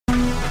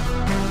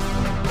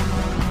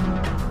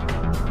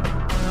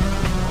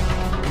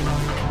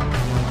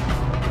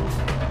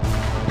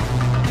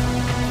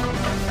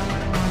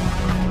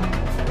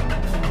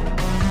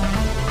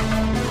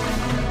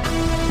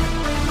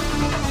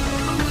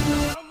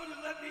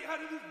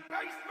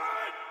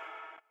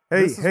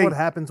Hey, this is what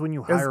happens when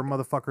you hire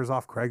motherfuckers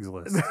off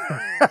Craigslist.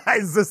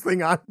 Is this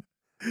thing on?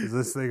 Is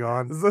this thing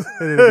on? Hit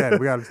it again.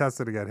 We got to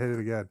test it again. Hit it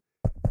again.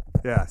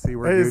 Yeah, see,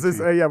 we're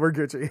Gucci. Yeah, we're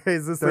Gucci. Hey,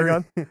 is this thing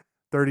on?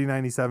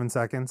 97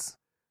 seconds.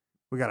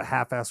 We got a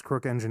half-ass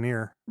crook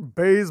engineer.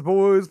 Bays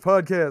Boys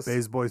Podcast.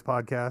 Bays Boys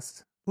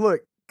Podcast.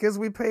 Look, because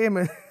we pay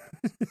him.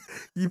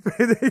 You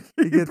pay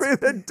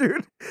that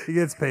dude. He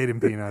gets paid in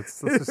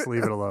peanuts. Let's just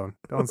leave it alone.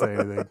 Don't say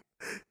anything.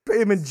 Pay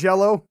him in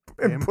Jello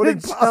and pudding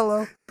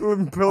Jello.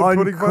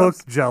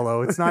 Uncooked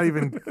Jello. It's not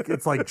even.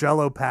 It's like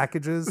Jello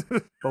packages,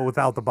 but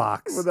without the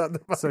box.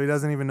 So he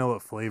doesn't even know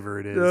what flavor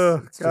it is.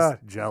 It's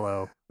just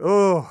Jello.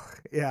 Oh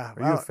yeah.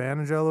 Are you a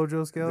fan of Jello,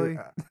 Joe Skelly?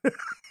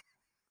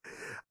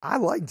 I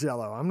like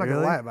Jello. I'm not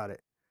gonna lie about it.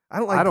 I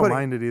don't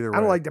mind it either way.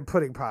 I don't like the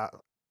pudding pie.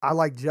 I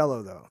like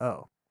Jello though.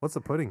 Oh, what's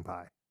a pudding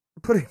pie?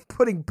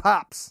 Pudding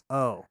pops.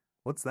 Oh,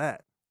 what's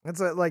that? That's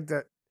like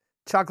the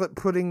chocolate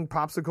pudding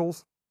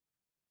popsicles.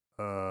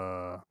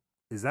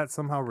 Is that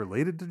somehow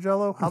related to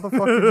Jello? How the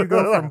fuck did you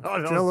go from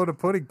Jello to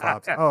pudding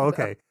pops? Oh,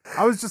 okay.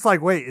 I was just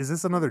like, wait, is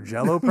this another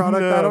Jello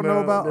product I don't know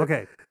about?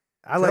 Okay.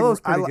 Jello's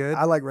pretty good.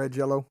 I like red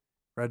Jello.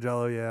 Red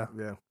Jello, yeah.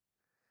 Yeah.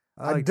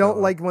 I don't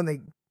like when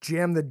they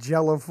jam the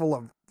Jello full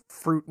of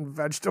fruit and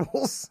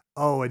vegetables.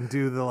 Oh, and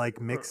do the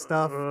like mixed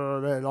stuff?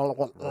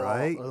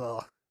 Right?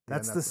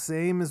 That's the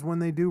same as when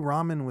they do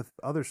ramen with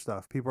other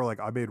stuff. People are like,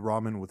 I made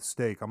ramen with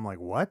steak. I'm like,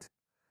 what?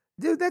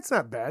 Dude, that's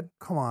not bad.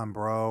 Come on,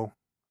 bro.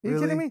 Are you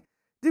kidding me?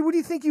 Dude, what do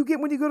you think you get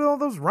when you go to all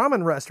those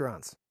ramen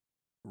restaurants?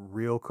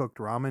 Real cooked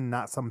ramen,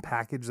 not some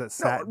package that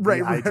sat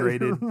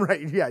dehydrated.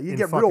 Right, yeah. You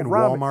get fucking real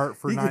ramen. Walmart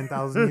for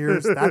 9,000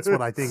 years. That's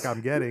what I think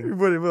I'm getting.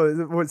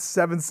 What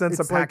 7 cents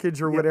a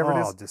package or whatever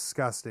it is? Oh,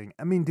 disgusting.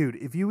 I mean, dude,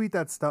 if you eat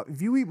that stuff,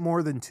 if you eat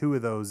more than 2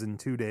 of those in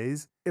 2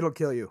 days, it'll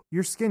kill you.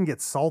 Your skin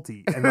gets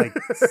salty and like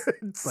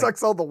it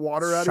sucks all the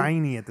water out of it.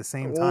 Shiny at the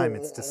same time.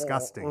 It's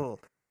disgusting.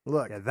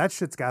 Look. Yeah, that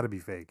shit's got to be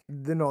fake.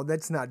 No,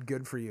 that's not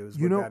good for you.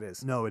 That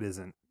is. No, it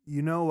isn't.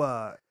 You know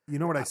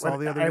what I saw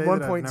the other day? At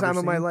one point in time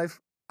in my life,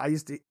 I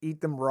used to eat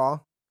them raw.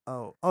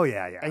 Oh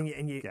yeah. And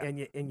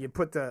you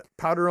put the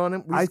powder on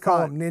them. We call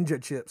them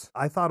ninja chips.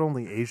 I thought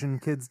only Asian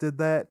kids did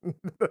that,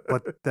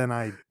 but then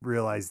I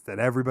realized that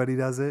everybody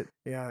does it.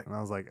 Yeah, and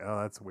I was like,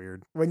 oh, that's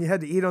weird. When you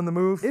had to eat on the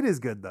move, it is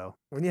good though.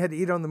 When you had to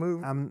eat on the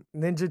move,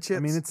 ninja chips. I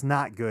mean, it's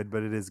not good,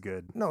 but it is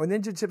good. No,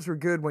 ninja chips were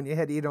good when you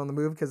had to eat on the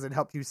move because it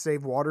helped you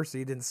save water, so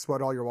you didn't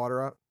sweat all your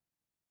water out.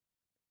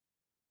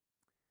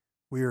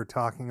 We are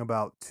talking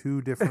about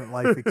 2 different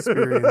life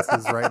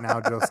experiences right now,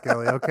 Joe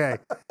Skelly. Okay.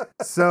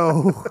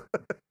 So,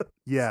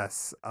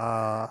 yes,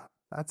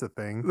 that's a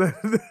thing.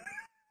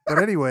 But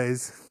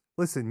anyways,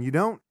 listen,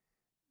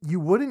 you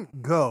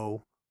wouldn't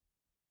go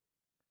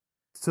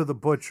to the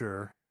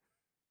butcher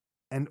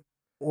and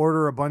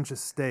order a bunch of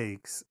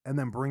steaks and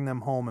then bring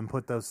them home and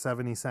put those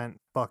 70-cent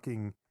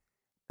fucking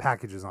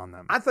packages on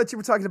them. I thought you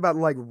were talking about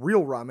like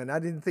real ramen. I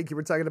didn't think you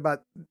were talking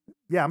about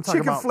I'm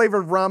talking chicken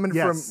flavored ramen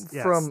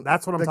from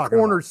that's what I'm talking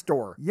corner about.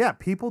 store. Yeah,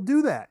 people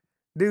do that.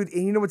 Dude,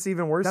 and you know what's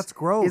even worse? That's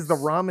gross. Is the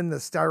ramen the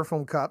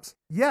styrofoam cups?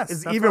 Yes,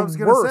 is that's even what I was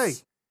worse.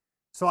 Say.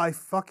 So I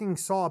fucking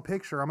saw a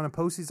picture. I'm going to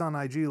post these on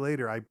IG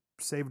later. I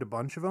saved a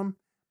bunch of them,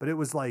 but it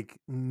was like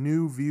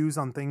new views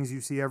on things you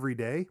see every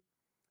day.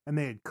 And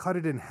they had cut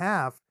it in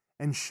half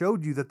and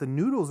showed you that the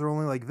noodles are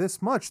only like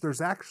this much. There's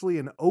actually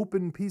an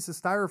open piece of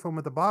styrofoam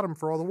at the bottom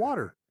for all the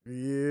water.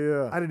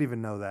 Yeah. I didn't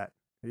even know that.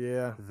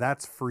 Yeah.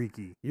 That's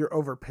freaky. You're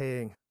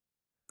overpaying.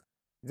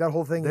 That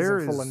whole thing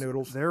isn't full of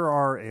noodles. There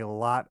are a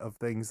lot of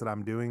things that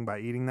I'm doing by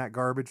eating that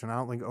garbage, and I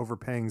don't think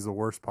overpaying is the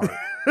worst part.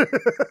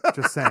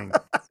 Just saying.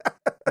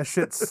 That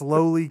shit's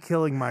slowly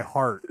killing my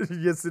heart.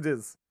 Yes, it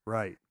is.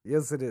 Right.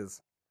 Yes, it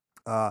is.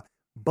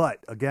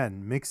 But,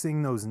 again,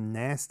 mixing those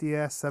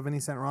nasty-ass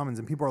 70-cent ramens,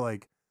 and people are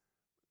like,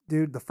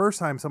 dude, the first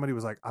time somebody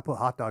was like, I put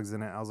hot dogs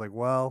in it, I was like,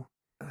 well,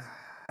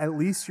 at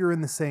least you're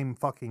in the same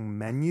fucking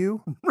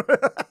menu.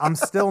 I'm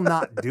still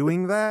not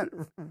doing that.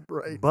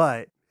 Right.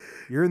 But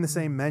you're in the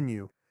same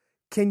menu.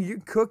 Can you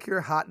cook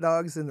your hot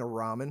dogs in the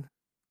ramen?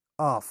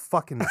 Oh,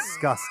 fucking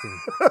disgusting.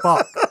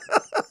 Fuck.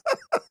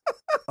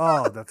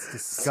 Oh, that's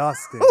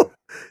disgusting.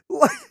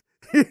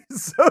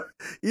 So,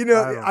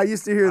 I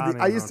used to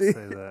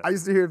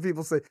hear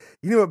people say,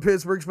 you know what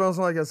Pittsburgh smells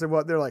like? I said,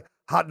 what? They're like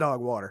hot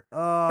dog water.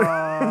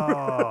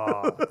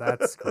 Oh,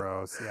 that's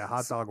gross. Yeah,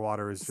 hot dog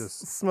water is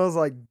just smells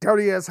like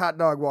dirty ass hot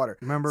dog water.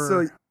 Remember?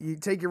 So you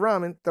take your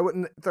ramen, throw it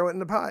in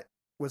the pot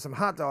with some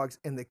hot dogs,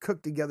 and they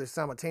cook together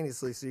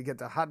simultaneously, so you get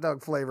the hot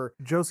dog flavor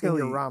Joe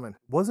Skelly, in your ramen.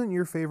 Wasn't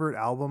your favorite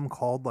album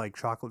called like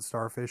Chocolate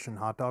Starfish and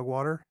Hot Dog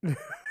Water?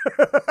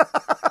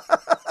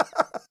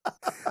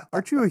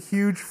 Aren't you a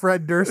huge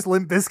Fred Durst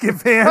Limp Bizkit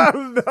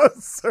fan? No,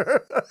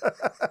 sir.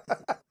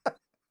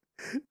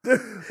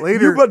 Later,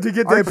 you're about to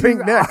get that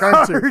pink neck,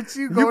 aren't you? Aren't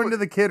you going to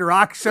the Kid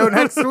Rock show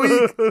next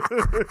week?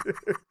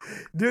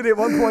 Dude, at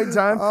one point in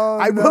time,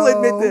 I will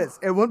admit this.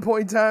 At one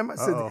point in time, I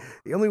said,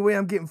 the only way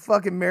I'm getting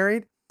fucking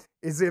married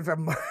is if a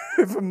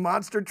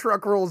monster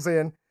truck rolls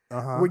in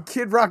with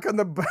Kid Rock on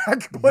the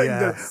back playing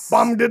the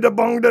bong da da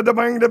bong da da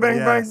bang da bang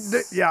bang.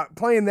 Yeah,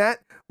 playing that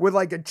with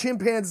like a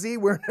chimpanzee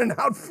wearing an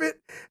outfit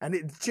and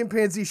a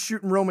chimpanzee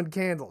shooting Roman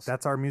candles.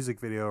 That's our music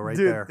video right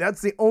Dude, there.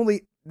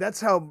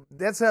 That's how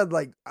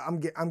like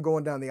I'm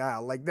going down the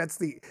aisle. Like that's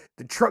the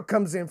truck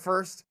comes in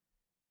first,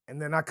 and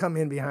then I come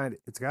in behind it.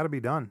 It's got to be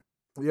done.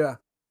 Yeah.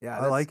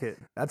 I like it.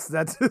 That's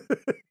that's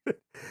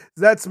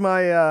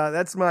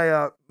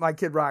my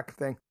Kid Rock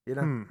thing. You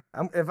know,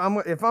 if I'm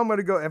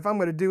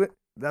gonna do it,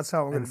 that's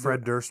how I'm gonna. And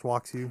Fred Durst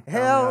walks you.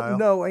 Hell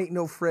no, ain't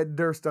no Fred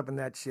Durst up in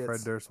that shit.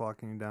 Fred Durst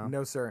walking you down.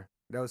 No sir,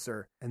 no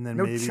sir. And then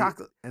no maybe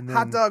chocolate, and then,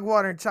 hot dog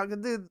water and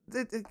chocolate. Dude,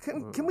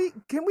 can we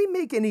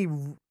make any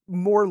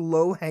more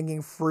low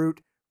hanging fruit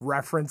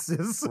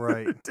references?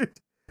 Right. Dude.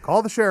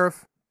 Call the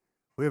sheriff.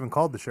 We haven't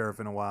called the sheriff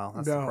in a while.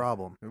 That's the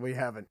problem. We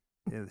haven't.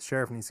 Yeah, the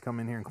sheriff needs to come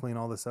in here and clean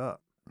all this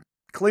up.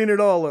 Clean it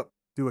all up.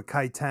 Do a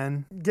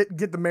Kai-10.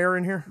 Get the mayor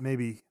in here.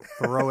 Maybe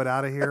throw it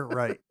out of here.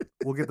 Right.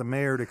 We'll get the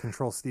mayor to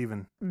control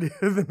Steven.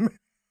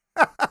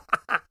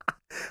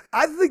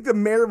 I think the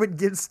mayor would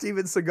give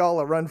Steven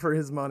Seagal a run for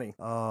his money.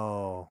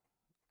 Oh.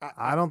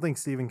 I don't think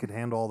Steven could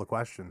handle all the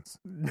questions.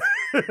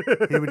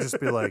 He would just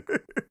be like,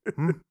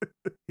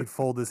 He'd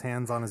fold his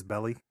hands on his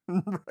belly.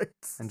 Right.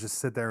 And just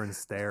sit there and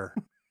stare.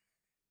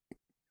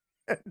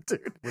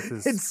 Dude, with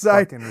his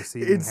inside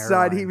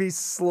hairline. he'd be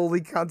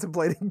slowly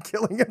contemplating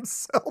killing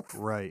himself.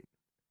 Right.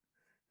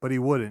 But he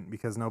wouldn't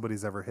because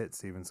nobody's ever hit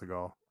Steven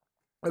Seagal.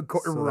 Of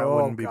course, so that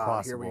wouldn't be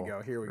possible.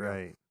 Here we go.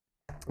 Right.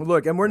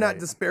 Look, and we're not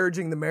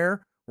disparaging the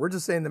mayor. We're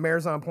just saying the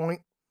mayor's on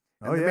point.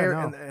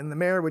 And the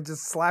mayor would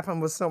just slap him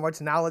with so much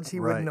knowledge he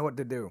wouldn't know what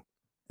to do.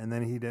 And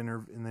then he'd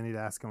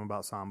ask him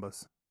about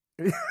sambas.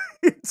 He'd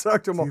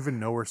talk to him. Do you even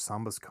know where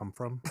sambas come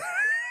from?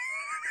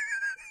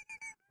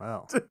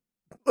 Well.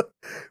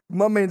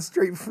 My man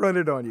straight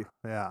fronted on you.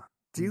 Yeah.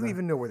 Do you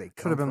even know where they come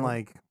from? Could have been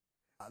like,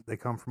 they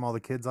come from all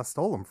the kids I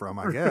stole them from,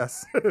 I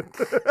guess.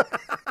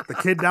 The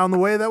kid down the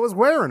way that was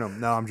wearing them.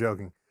 No, I'm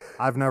joking.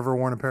 I've never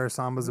worn a pair of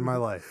sambas in my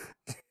life.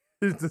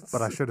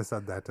 But I should have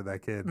said that to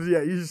that kid.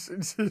 Yeah, you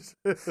should.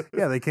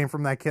 Yeah, they came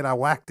from that kid I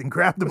whacked and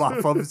grabbed him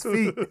off of his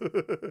feet.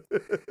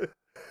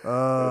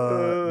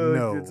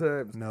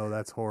 No,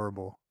 that's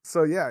horrible.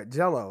 So yeah,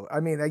 Jello.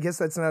 I mean, I guess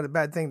that's not a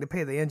bad thing to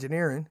pay the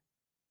engineering.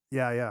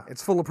 Yeah.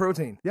 It's full of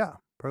protein. Yeah.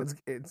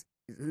 It's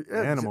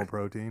animal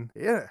protein.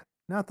 Yeah.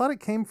 No, I thought it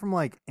came from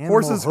like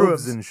animal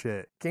hooves and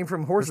shit. Came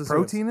from horses' There's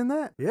protein in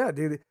that? Yeah,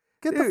 dude.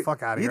 Get the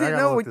fuck out of here. I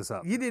gotta look this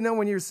up. You didn't know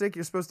when you're sick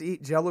you're supposed to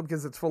eat Jello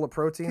because it's full of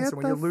protein. So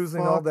when you're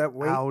losing all that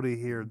weight. Out of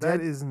here.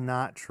 That is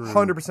not true.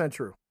 100%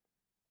 true.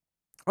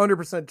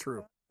 100%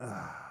 true.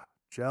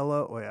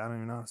 Jello. Wait, I don't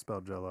even know how to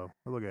spell Jello.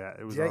 Look at it.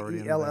 It was already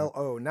in there.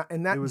 Jello.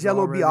 Not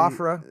Jello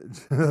Biafra.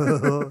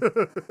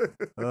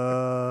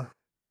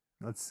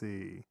 Let's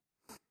see.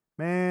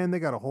 Man, they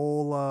got a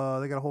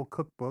whole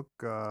cookbook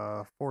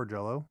for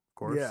Jello, of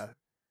course. Yeah.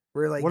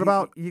 Where like what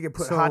about you can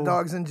put hot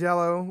dogs in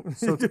Jello?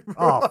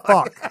 Oh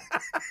fuck,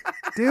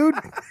 dude,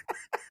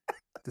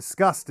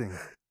 disgusting,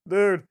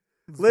 dude.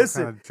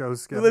 Listen,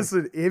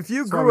 if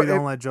you grew up,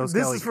 don't let Joe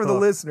this is for the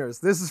listeners.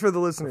 This is for the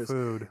listeners.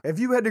 Food. If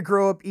you had to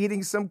grow up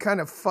eating some kind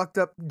of fucked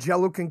up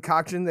Jello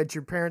concoction that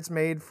your parents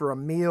made for a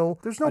meal,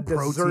 there's no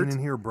protein in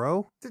here,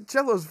 bro. The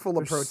Jello's full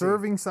of protein.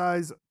 Serving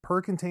size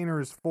per container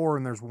is 4,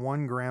 and there's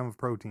 1 gram of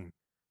protein.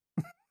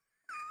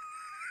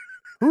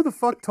 Who the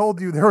fuck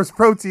told you there was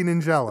protein in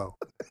Jello?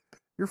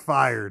 You're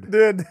fired,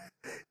 dude.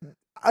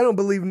 I don't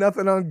believe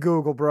nothing on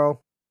Google,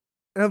 bro.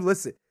 And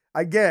listen.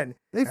 Again,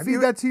 they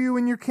feed that to you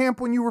in your camp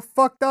when you were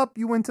fucked up.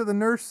 You went to the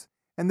nurse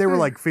and they were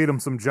like, feed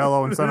him some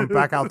Jello and send him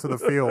back out to the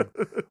field.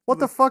 What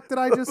the fuck did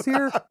I just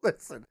hear?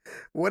 Listen,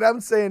 what I'm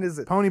saying is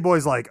that Pony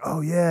Boy's like,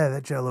 oh yeah,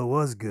 that Jello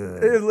was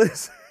good.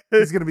 Listen,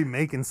 he's gonna be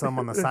making some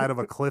on the side of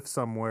a cliff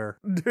somewhere.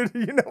 Dude,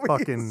 you know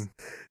fucking.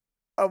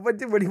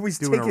 When he was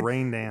doing a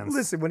rain dance.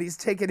 Listen, when he's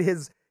taking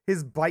his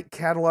bike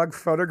catalog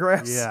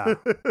photographs. Yeah.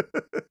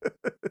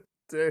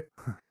 Dude.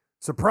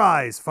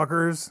 Surprise,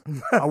 fuckers.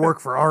 I work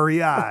for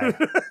REI.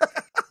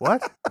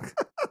 What?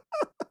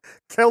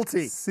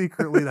 Kelty.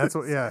 Secretly, that's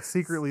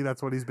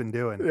what he's been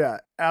doing. Yeah,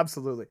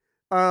 absolutely.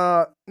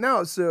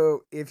 No,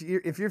 so if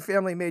your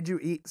family made you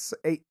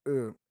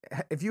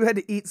if you had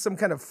to eat some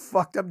kind of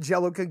fucked up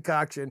Jello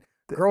concoction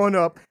growing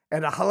up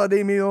at a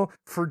holiday meal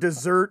for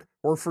dessert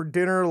or for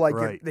dinner,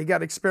 like they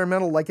got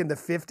experimental like in the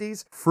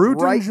 50s.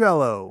 Fruit and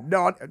Jello.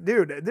 No,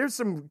 dude, there's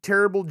some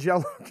terrible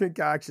Jello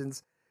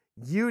concoctions.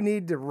 You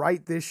need to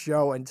write this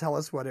show and tell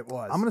us what it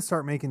was. I'm going to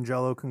start making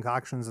Jello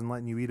concoctions and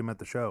letting you eat them at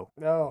the show.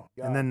 Oh,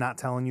 God. And then not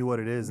telling you what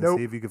it is and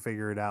see if you can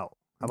figure it out.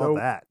 How about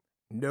that?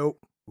 Nope.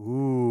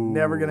 Ooh.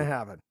 Never going to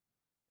happen.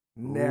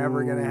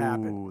 Never going to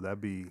happen. Ooh,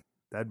 that'd be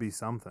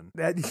something.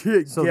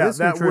 So this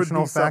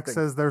nutritional fact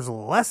says there's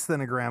less than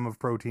 1 gram of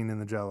protein in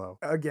the Jello.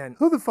 Again.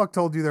 Who the fuck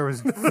told you there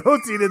was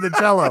protein in the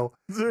Jello?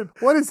 Dude,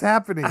 what is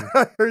happening?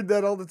 I heard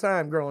that all the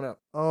time growing up.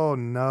 Oh,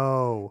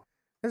 no.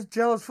 This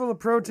Jello's full of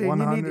protein.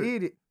 You need to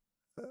eat it.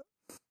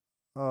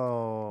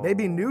 Oh.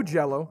 Maybe new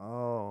Jello.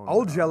 Oh.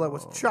 Old Jello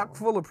was chock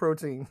full of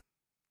protein.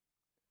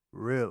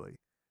 Really?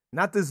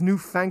 Not this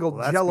newfangled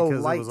that's Jello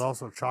because light. It was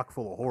also chock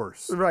full of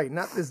horse. Right,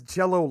 not this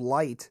Jello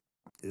light.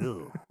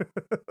 Ew.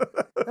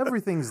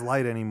 Everything's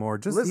light anymore.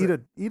 Just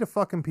Listen. eat a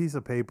fucking piece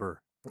of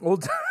paper. Well,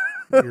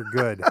 You're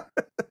good.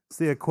 It's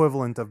the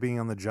equivalent of being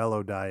on the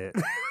Jello diet.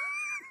 A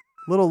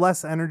little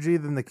less energy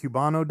than the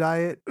Cubano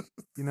diet.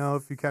 You know,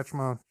 if you catch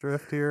my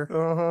drift here.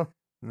 uh-huh.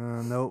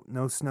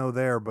 No snow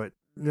there, but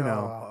you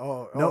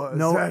know.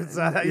 Is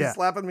that how you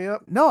slapping me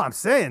up? No, I'm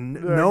saying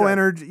Okay. no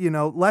energy. You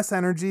know, less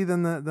energy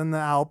than the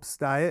Alps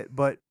diet,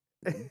 but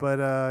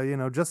you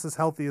know, just as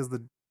healthy as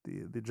the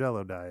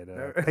Jello diet.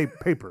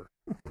 Paper.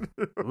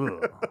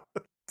 Ugh.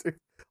 A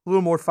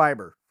little more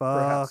fiber. Fuck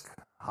perhaps.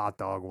 hot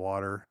dog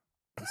water.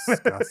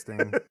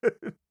 Disgusting.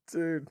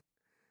 Dude.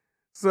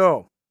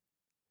 So,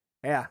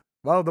 yeah.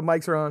 Well, the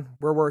mics are on.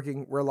 We're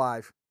working. We're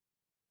live.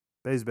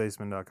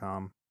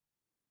 BaysBasement.com.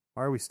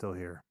 Why are we still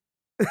here?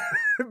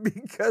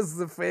 Because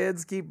the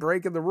fans keep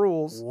breaking the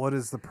rules. What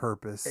is the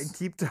purpose? And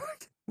keep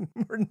talking.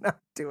 We're not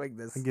doing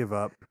this. I give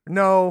up.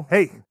 No.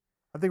 Hey,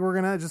 I think we're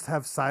going to just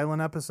have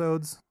silent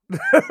episodes. No,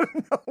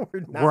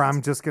 we're not. Where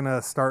I'm just going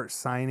to start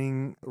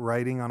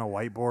writing on a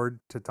whiteboard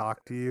to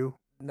talk to you.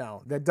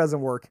 No, that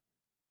doesn't work.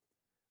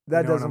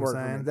 That doesn't work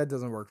for me. Saying? That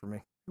doesn't work for me.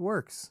 It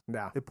works.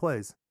 No, It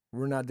plays.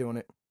 we're not doing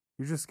it.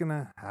 You're just going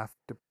to have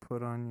to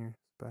put on your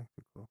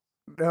spectacles.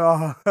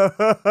 Oh.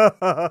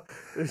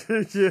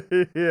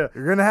 Yeah.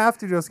 You're going to have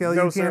to, Joe Skelly.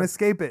 No, You sir. can't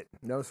escape it.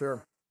 No,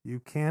 sir. You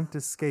can't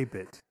escape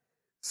it.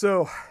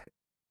 So,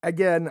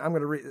 again, I'm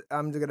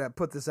gonna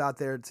put this out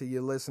there to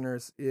you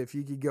listeners. If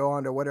you could go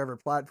onto whatever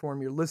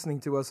platform you're listening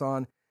to us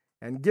on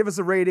and give us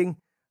a rating.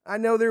 I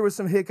know there was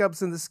some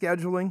hiccups in the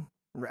scheduling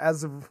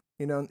as of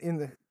in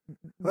the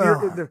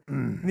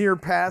near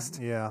past,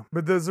 Yeah.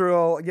 but those are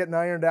all getting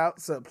ironed out.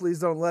 So please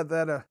don't let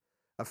that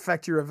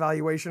affect your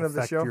evaluation of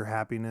the show. Affect your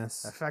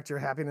happiness Affect your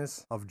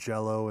happiness. of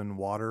Jello and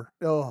water.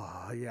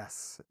 Oh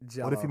yes,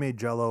 Jello. What if you made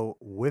Jello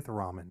with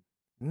ramen?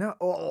 no?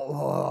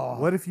 Oh.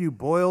 What if you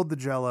boiled the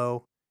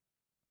Jello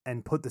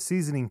and put the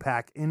seasoning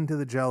pack into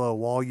the Jello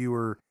while you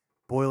were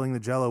boiling the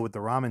Jello with the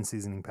ramen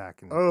seasoning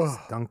pack and just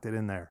dunked it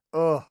in there?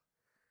 Oh.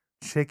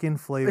 Chicken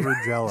flavored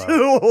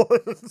Jello.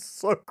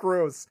 So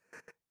gross.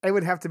 It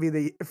would have to be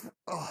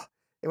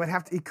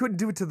he couldn't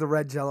do it to the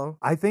red Jello.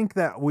 I think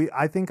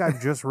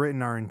I've just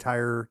written our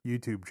entire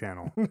YouTube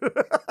channel.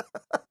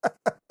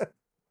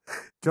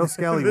 Joe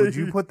Skelly, would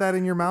you put that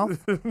in your mouth?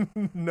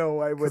 No,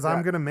 I would not. Because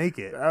I'm going to make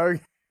it.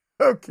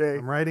 Okay.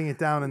 I'm writing it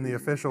down in the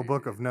official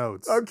book of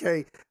notes.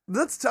 Okay.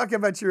 Let's talk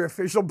about your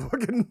official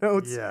book of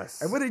notes.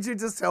 Yes. And what did you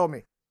just tell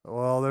me?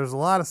 Well, there's a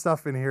lot of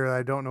stuff in here that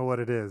I don't know what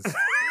it is.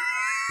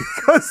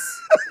 Because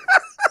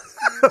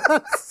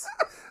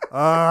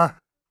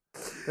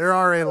there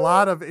are a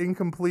lot of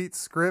incomplete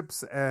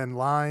scripts and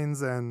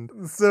lines and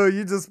So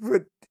you just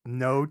put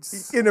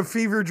notes. in a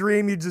fever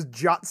dream, you just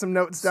jot some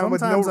notes down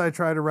Sometimes I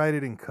try to write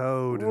it in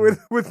code.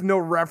 with no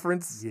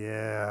reference.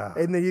 Yeah.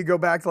 And then you go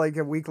back like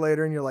a week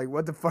later and you're like,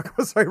 what the fuck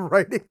was I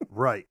writing?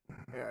 Right.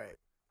 All right.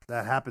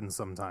 That happens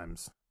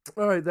sometimes.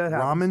 All right, that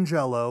happens. Ramen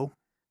Jello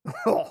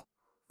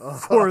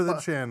for the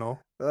channel.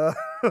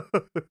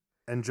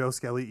 And Joe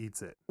Skelly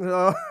eats it.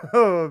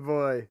 Oh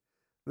boy.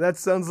 That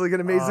sounds like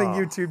an amazing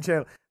YouTube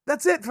channel.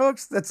 That's it,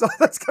 folks. That's all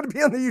that's going to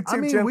be on the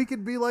YouTube channel. We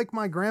could be like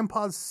my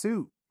grandpa's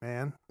suit,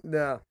 man.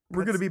 No,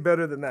 we're going to be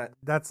better than that.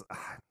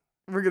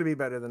 We're going to be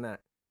better than that.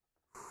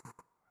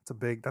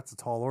 That's a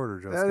tall order,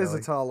 Joe That Skelly. is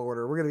a tall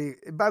order. We're going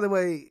to be, by the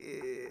way,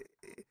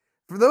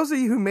 for those of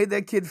you who made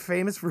that kid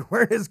famous for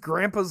wearing his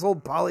grandpa's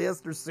old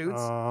polyester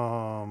suits.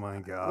 Oh my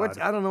God. Which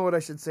I don't know what I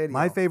should say to you.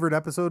 My favorite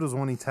episode was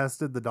when he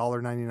tested the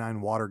 $1.99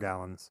 water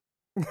gallons.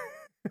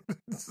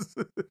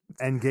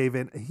 And gave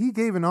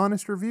an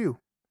honest review.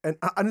 An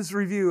honest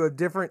review of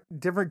different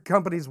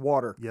companies'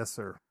 water. Yes,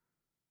 sir.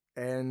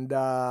 And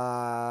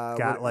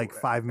got like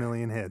 5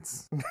 million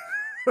hits.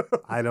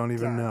 I don't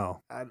even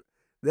know.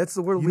 That's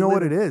the world. You know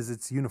what it is?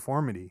 It's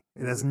uniformity.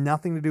 It has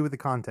nothing to do with the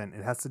content.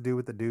 It has to do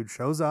with the dude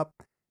shows up,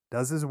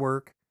 does his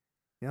work.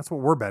 Yeah, that's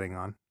what we're betting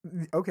on.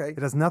 Okay.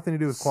 It has nothing to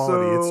do with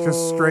quality. It's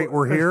just straight.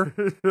 We're here.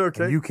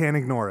 Okay. And you can't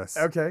ignore us.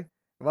 Okay.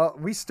 Well,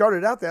 we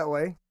started out that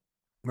way.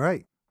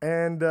 Right.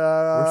 And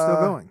we're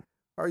still going.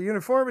 Our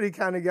uniformity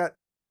kind of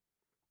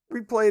we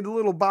played a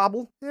little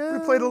bobble. Yeah,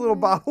 we played a little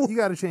bobble. You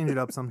got to change it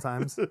up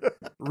sometimes.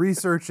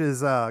 Research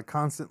is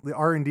constantly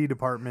R&D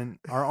department.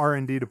 Our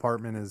R&D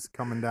department is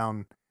coming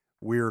down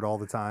weird all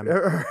the time.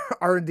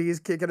 R&D is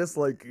kicking us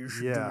like, you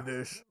should do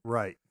this.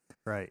 Right.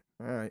 All right.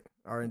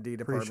 R&D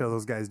department. Pretty sure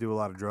those guys do a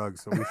lot of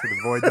drugs, so we should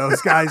avoid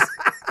those guys.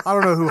 I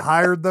don't know who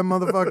hired them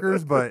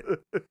motherfuckers, but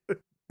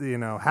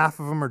half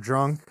of them are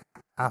drunk.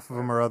 Half of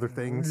them are other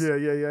things.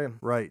 Yeah.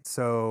 Right.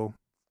 So.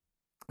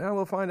 Now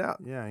we'll find out.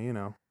 Yeah,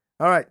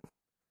 All right.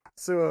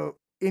 So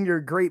in your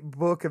great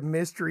book of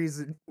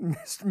mysteries,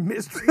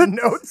 mystery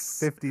notes,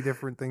 50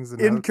 different things,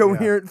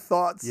 incoherent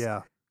thoughts.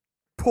 Yeah.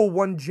 Pull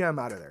one gem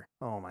out of there.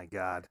 Oh my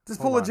God.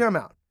 Just pull a gem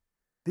out.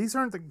 These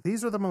are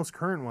the most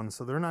current ones,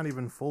 so they're not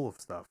even full of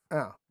stuff.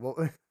 Oh,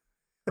 well.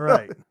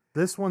 Right.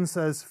 This one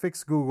says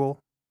fix Google,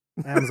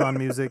 Amazon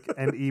Music,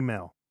 and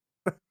email.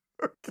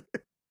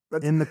 Okay.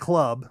 In the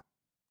club,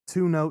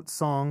 2-note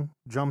song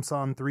jumps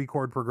on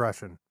 3-chord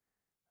progression.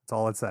 That's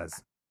all it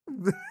says.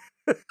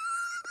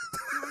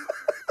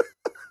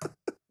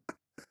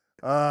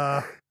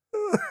 I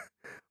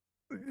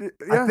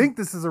Yeah. think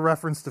this is a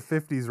reference to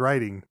 50s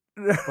writing,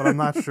 but I'm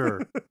not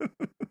sure.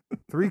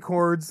 3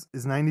 chords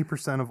is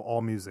 90% of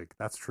all music.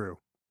 That's true.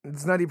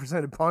 It's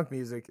 90% of punk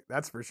music,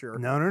 that's for sure.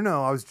 No.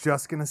 I was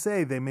just going to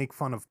say they make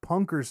fun of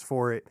punkers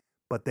for it,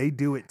 but they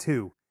do it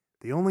too.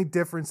 The only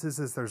difference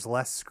is there's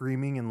less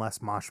screaming and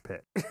less mosh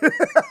pit.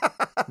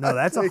 No,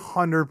 that's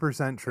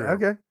 100% true.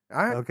 Okay.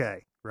 All right.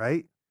 Okay,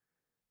 right?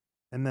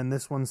 And then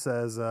this one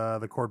says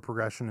the chord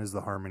progression is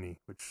the harmony,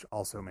 which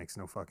also makes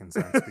no fucking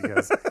sense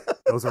because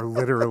those are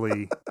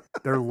literally,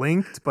 they're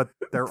linked, but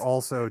they're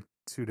also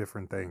two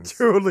different things.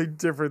 Totally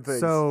different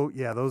things. So,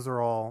 yeah, those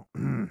are all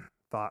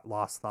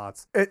lost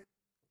thoughts.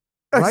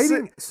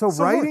 Writing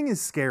Writing is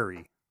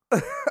scary.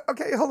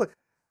 Okay, hold on.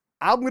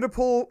 I'm going to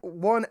pull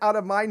one out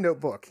of my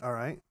notebook. All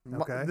right.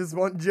 Okay. This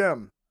one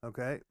gem.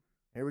 Okay.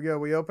 Here we go.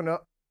 We open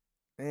up.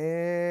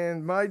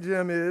 And my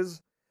gem is,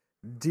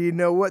 do you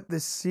know what the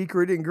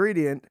secret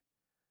ingredient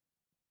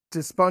to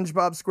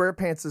SpongeBob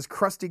SquarePants'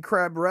 Krusty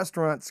Krab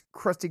restaurant's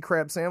Krusty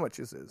Krab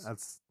sandwiches is?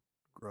 That's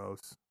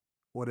gross.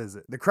 What is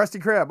it? The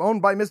Krusty Krab,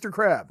 owned by Mr.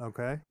 Krab.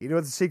 Okay. You know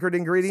what the secret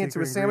ingredient to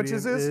his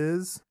sandwiches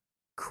is?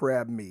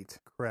 Crab meat.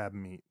 Crab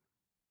meat.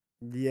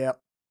 Yep.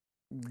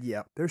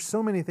 There's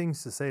so many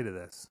things to say to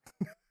this.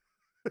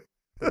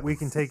 That we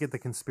can take it the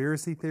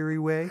conspiracy theory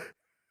way.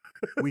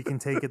 We can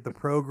take it the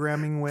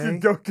programming way.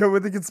 Go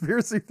with the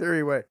conspiracy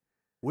theory way.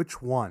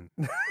 Which one?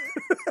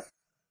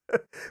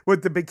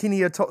 With the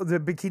Bikini Atoll, the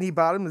Bikini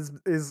Bottom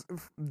is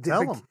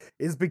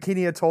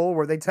Bikini Atoll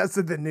where they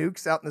tested the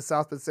nukes out in the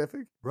South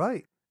Pacific.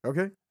 Right.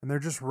 Okay. And they're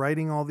just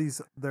writing all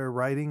these. They're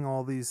writing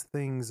all these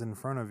things in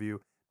front of you.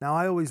 Now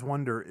I always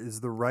wonder: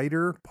 is the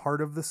writer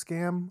part of the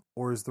scam,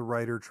 or is the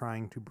writer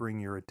trying to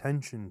bring your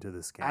attention to the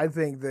scam? I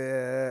think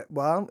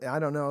I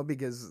don't know,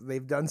 because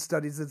they've done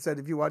studies that said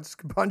if you watch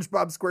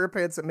SpongeBob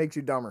SquarePants, it makes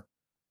you dumber.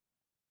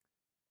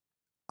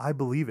 I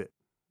believe it.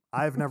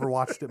 I've never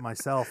watched it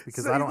myself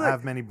because I don't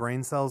have many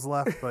brain cells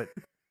left, but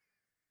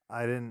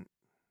I didn't.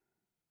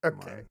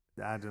 Okay.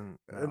 I didn't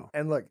know.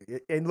 And look,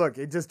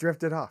 it just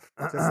drifted off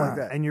just like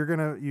that. And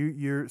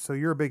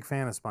you're a big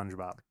fan of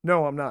SpongeBob.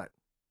 No, I'm not.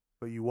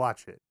 But you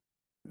watch it.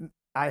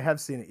 I have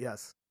seen it,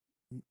 yes.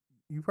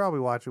 You probably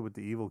watch it with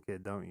the evil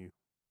kid, don't you?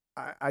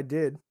 I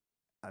did.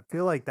 I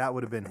feel like that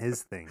would have been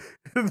his thing.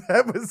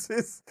 That was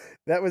his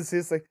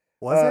thing.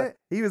 Was it?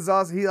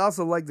 He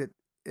also liked it.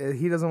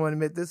 He doesn't want to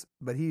admit this,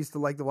 but he used to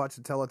like to watch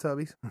the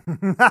Teletubbies.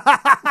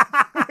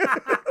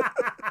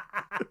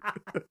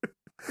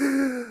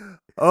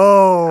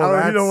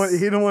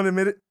 He don't want to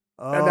admit it.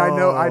 Oh. And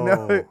I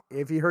know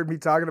if he heard me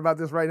talking about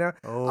this right now,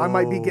 I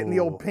might be getting the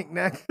old pink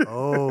neck.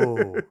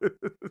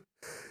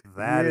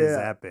 That is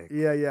epic.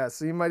 Yeah.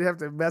 So you might have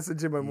to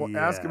message him and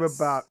ask him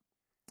about.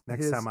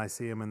 Next time I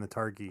see him in the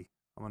Target,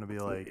 I'm gonna be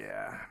like,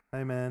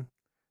 "Hey man,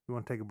 you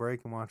want to take a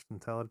break and watch some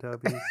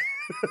Teletubbies?"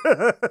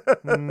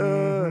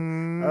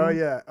 Mm-hmm. Oh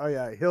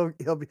yeah.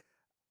 He'll be.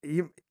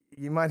 You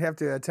might have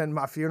to attend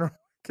my funeral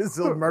because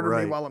he'll murder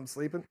me while I'm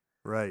sleeping.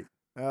 Right.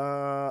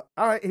 All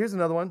right. Here's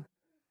another one.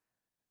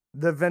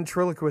 The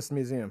Ventriloquist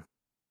Museum,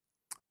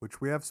 which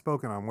we have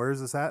spoken on. Where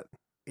is this at?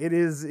 It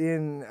is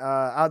in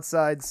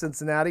outside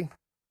Cincinnati.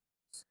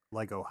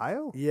 Like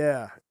Ohio?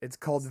 Yeah, it's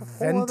called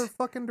whole other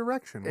fucking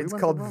direction. It's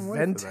called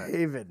Vent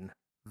Haven.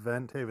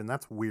 Vent Haven.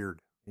 That's weird.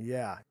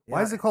 Yeah.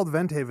 Why is it called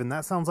Vent Haven?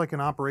 That sounds like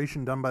an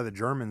operation done by the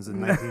Germans in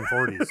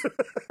 1940s.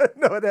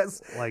 No,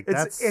 that's like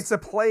it's a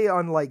play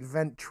on like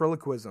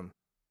ventriloquism.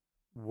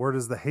 Where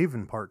does the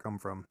haven part come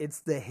from?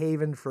 It's the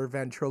haven for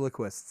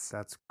ventriloquists.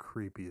 That's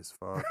creepy as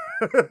fuck.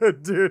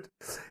 Dude.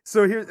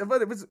 So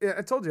but it was,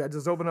 I told you, I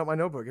just opened up my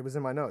notebook. It was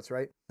in my notes,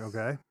 right?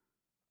 Okay.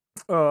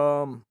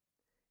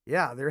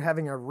 Yeah, they're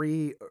having a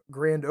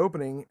grand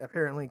opening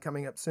apparently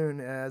coming up soon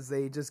as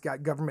they just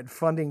got government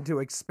funding to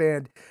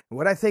expand. And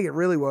what I think it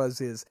really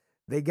was is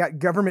they got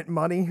government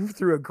money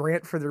through a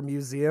grant for their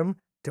museum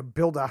to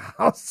build a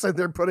house, and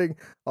they're putting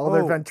all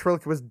their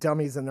ventriloquist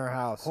dummies in their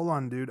house. Hold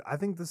on, dude. I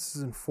think this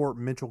is in Fort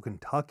Mitchell,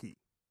 Kentucky.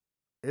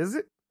 Is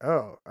it?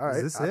 Oh, all right.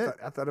 Is this it?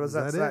 I thought it was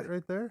outside. that it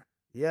right there?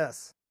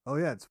 Yes. Oh,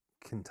 yeah, it's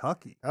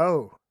Kentucky.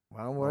 Oh,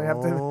 well, we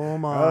have to. Oh,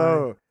 my.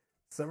 Oh,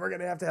 so we're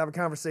going to have a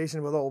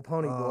conversation with old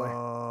Pony Boy.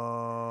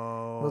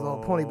 With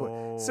old Pony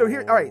Boy. So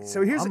here, all right.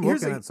 So here's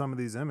looking at some of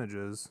these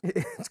images.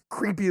 It's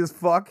creepy as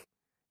fuck.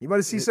 You want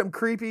to see something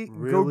creepy?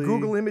 Really? Go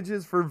Google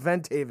images for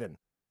Vent Haven.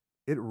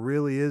 It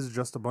really is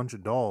just a bunch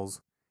of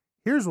dolls.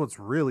 Here's what's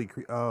really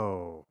creepy.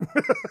 Oh.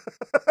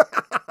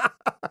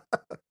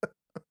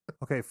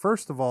 Okay,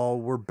 first of all,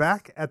 we're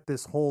back at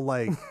this whole,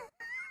 like,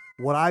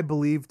 what I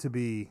believe to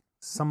be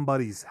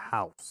somebody's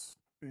house.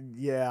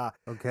 Yeah.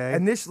 Okay.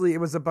 Initially, it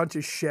was a bunch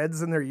of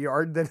sheds in their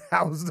yard that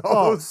housed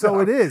all those. So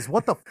it is.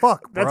 What the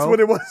fuck, bro? That's what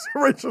it was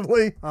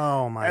originally.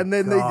 Oh, my God. And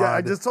then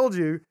I just told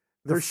you,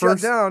 they're shut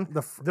down.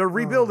 They're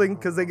rebuilding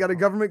because they got a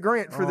government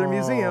grant for their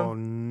museum. Oh,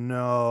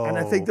 no. And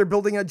I think they're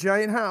building a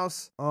giant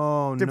house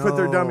to put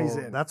their dummies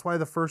in. That's why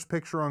the first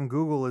picture on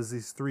Google is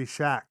these 3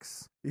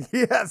 shacks.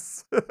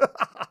 Yes.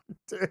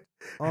 Dude.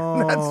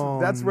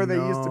 That's where they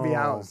used to be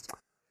housed.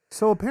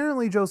 So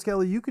apparently, Joe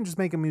Skelly, you can just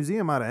make a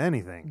museum out of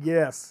anything.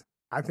 Yes.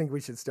 I think we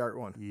should start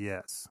one.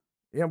 Yes.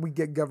 Yeah, we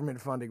get government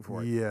funding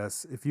for it.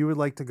 Yes. If you would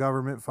like to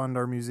government fund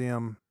our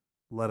museum,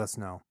 let us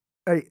know.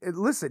 Hey,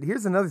 listen,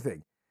 here's another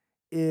thing.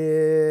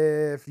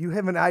 If you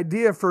have an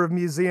idea for a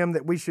museum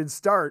that we should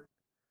start,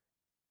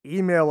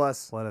 email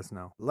us. Let us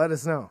know. Let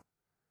us know.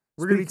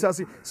 We're going to be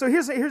tossing. So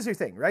here's the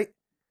thing, right?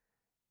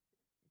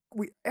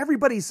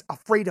 Everybody's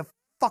afraid of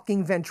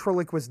fucking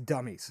ventriloquist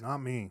dummies. Not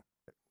me.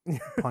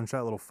 Punch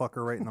that little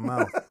fucker right in the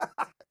mouth.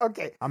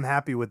 Okay. I'm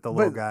happy with the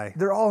little guy.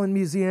 They're all in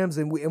museums,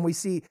 and we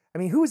see. I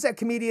mean, who was that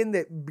comedian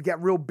that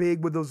got real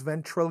big with those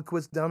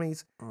ventriloquist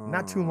dummies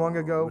not too long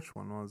ago? Which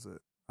one was it?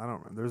 I don't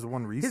remember. There's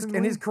one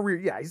recently.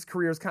 His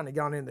career's kind of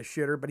gone in the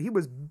shitter, but he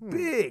was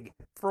big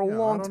for a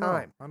long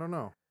time. I don't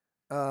know.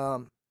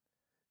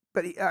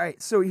 But all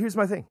right. So here's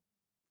my thing.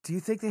 Do you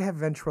think they have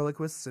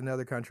ventriloquists in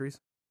other countries?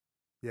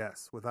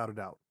 Yes, without a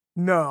doubt.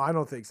 No, I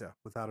don't think so.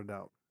 Without a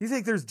doubt. You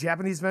think there's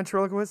Japanese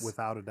ventriloquists?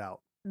 Without a doubt.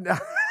 No.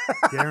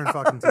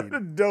 Guaranteed.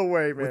 No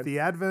way, man. With the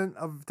advent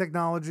of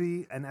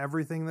technology and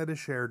everything that is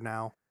shared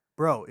now,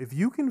 bro, if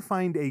you can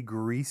find a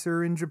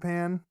greaser in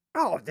Japan.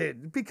 Oh,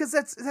 dude, because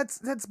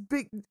that's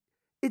big.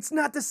 It's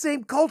not the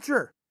same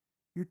culture.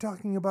 You're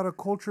talking about a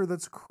culture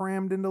that's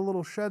crammed into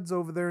little sheds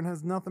over there and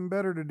has nothing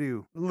better to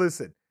do.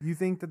 Listen. You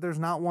think that there's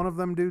not one of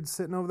them dudes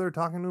sitting over there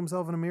talking to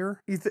himself in a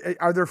mirror?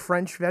 Are there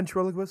French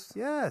ventriloquists?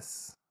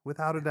 Yes,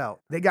 without a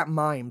doubt. They got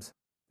mimes.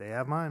 They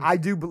have mimes. I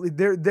do believe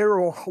they're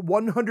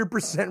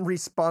 100%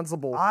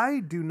 responsible.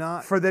 I do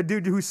not. For the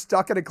dude who's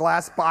stuck in a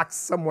glass box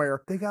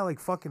somewhere. They got like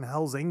fucking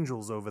Hell's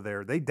Angels over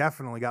there. They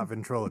definitely got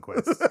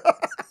ventriloquists.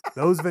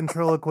 Those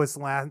ventriloquists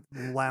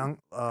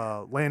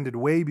landed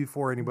way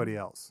before anybody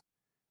else.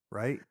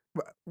 Right?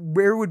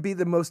 Where would be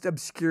the most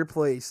obscure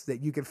place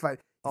that you could find?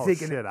 Oh,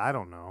 shit, I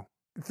don't know.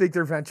 Think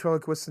they're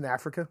ventriloquists in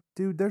Africa?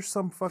 Dude, there's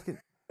some fucking...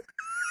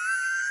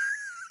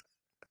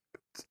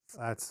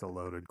 That's a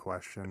loaded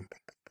question.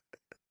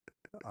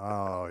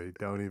 Oh, you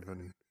don't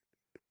even...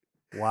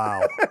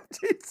 Wow.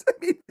 Jeez, I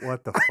mean,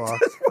 what the fuck? I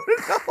just want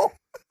to know.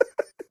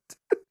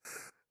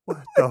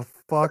 What the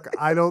fuck?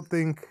 I don't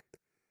think...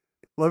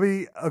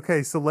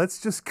 Okay, so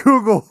let's just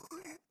Google...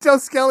 Joe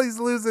Skelly's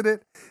losing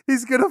it.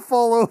 He's going to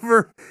fall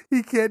over.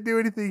 He can't do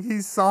anything.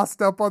 He's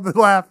sauced up on the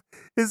lap.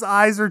 His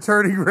eyes are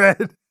turning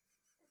red.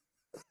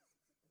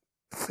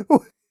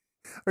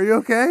 Are you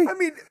okay? I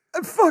mean,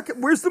 fuck,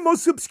 where's the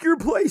most obscure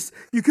place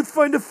you could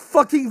find a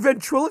fucking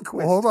ventriloquist?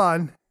 Well, hold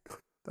on.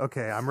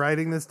 Okay, I'm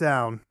writing this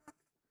down.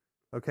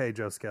 Okay,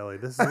 Joe Skelly,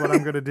 this is what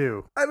I'm going to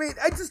do. I mean,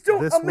 I just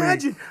don't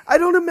imagine. I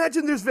don't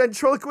imagine there's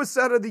ventriloquists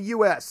out of the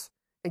U.S.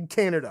 and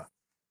Canada.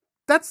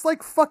 That's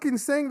like fucking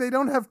saying they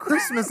don't have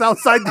Christmas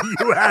outside the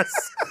U.S.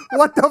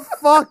 What the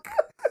fuck?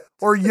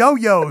 Or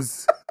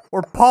yo-yos.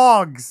 Or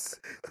pogs.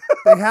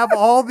 They have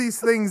all these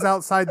things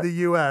outside the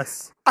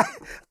U.S.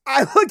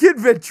 I look at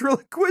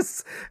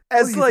ventriloquists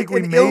as like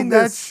an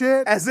illness. That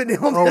shit? As an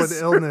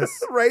illness. Oh, an illness.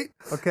 Right?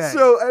 Okay.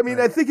 So, I mean,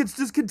 I think it's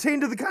just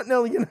contained to the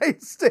continental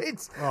United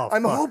States. Oh,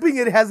 I'm hoping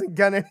it hasn't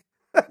gone in.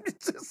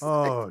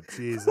 Oh,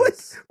 Jesus. Like,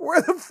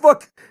 where the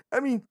fuck? I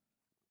mean...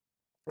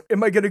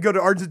 Am I going to go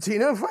to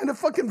Argentina and find a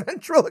fucking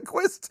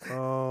ventriloquist?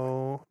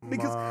 Oh,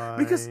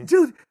 because,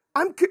 dude,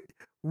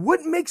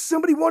 what makes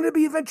somebody want to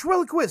be a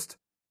ventriloquist?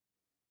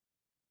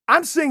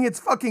 I'm saying it's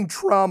fucking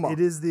trauma. It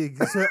is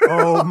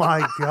oh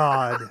my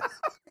God.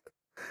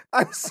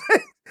 I'm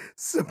saying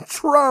some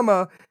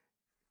trauma.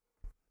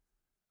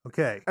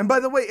 Okay. And by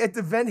the way, at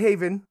Vent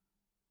Haven,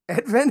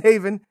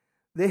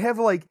 they have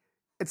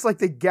it's like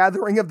the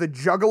gathering of the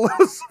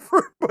juggalos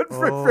for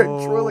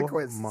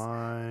ventriloquists. Oh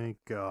my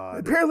God.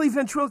 Apparently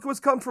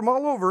ventriloquists come from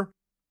all over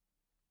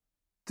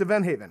to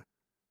Vent Haven.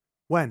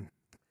 When?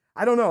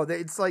 I don't know.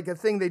 It's like a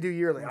thing they do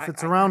yearly. If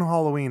it's around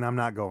Halloween, I'm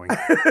not going.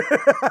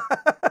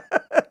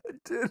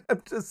 Dude,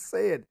 I'm just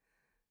saying.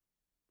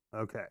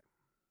 Okay.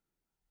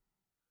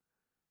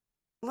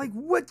 Like,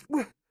 what?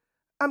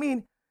 I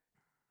mean,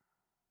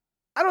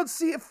 I don't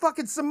see a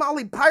fucking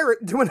Somali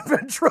pirate doing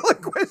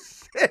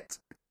ventriloquist shit.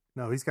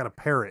 No, he's got a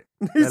parrot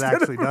that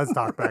actually does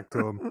talk back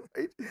to him.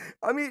 Right?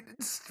 I mean,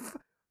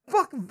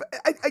 fuck,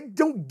 I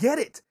don't get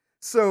it.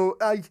 So,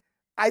 as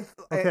I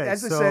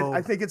said,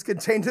 I think it's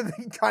contained to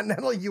the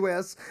continental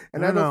U.S.,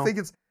 and I don't think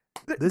it's...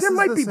 There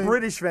might be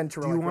British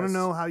ventriloquists. Do you want to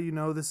know how you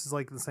know this is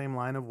like the same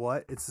line of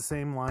what? It's the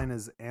same line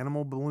as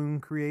animal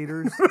balloon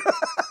creators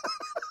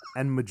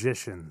and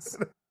magicians.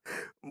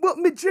 Well,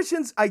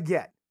 magicians I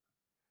get,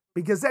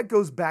 because that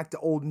goes back to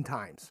olden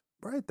times.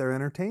 Right, they're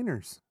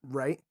entertainers.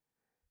 Right?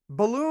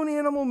 Balloon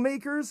animal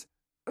makers?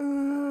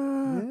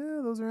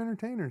 Yeah, those are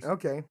entertainers.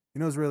 Okay. You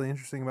know what's really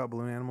interesting about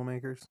balloon animal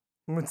makers?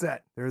 What's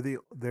that? They're the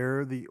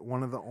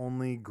one of the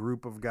only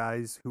group of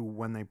guys who,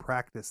 when they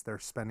practice, they're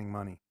spending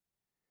money.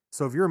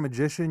 So if you're a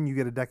magician, you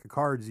get a deck of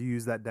cards, you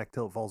use that deck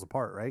till it falls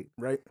apart, right?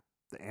 Right.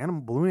 The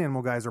balloon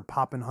animal guys are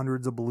popping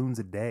hundreds of balloons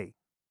a day.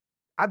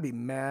 I'd be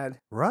mad.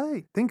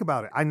 Right. Think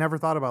about it. I never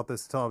thought about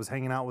this until I was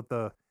hanging out with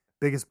the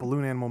biggest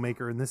balloon animal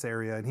maker in this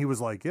area. And he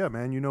was like, yeah,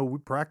 man, we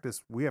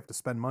practice. We have to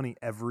spend money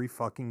every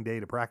fucking day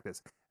to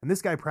practice. And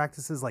this guy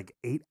practices like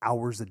 8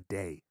 hours a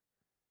day.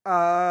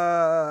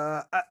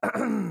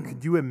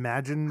 Could you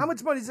imagine? How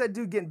much money is that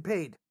dude getting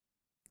paid?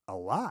 A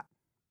lot.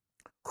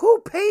 Who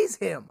pays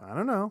him? I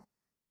don't know.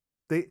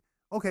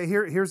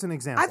 Here's an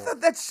example. I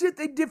thought that shit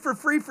they did for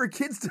free for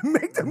kids to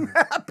make them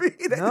happy.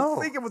 They didn't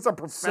think it was a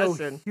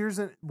profession.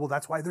 So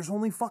that's why there's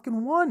only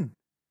fucking one.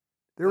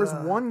 There was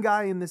one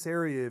guy in this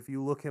area, if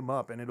you look him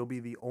up, and it'll be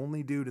the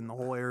only dude in the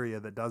whole area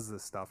that does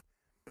this stuff.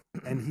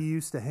 And he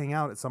used to hang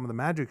out at some of the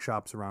magic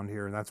shops around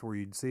here, and that's where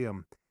you'd see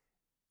him.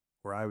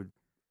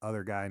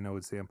 Other guy I know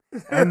would see him.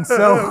 And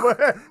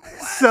are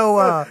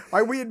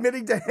we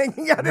admitting to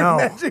hanging out in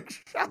magic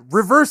shops?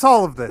 Reverse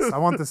all of this. I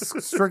want this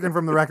stricken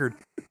from the record.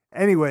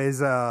 Anyways,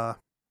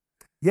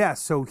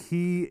 so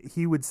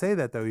he would say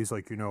that though. He's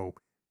like,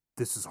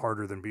 this is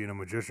harder than being a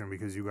magician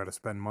because you got to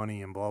spend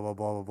money and blah, blah,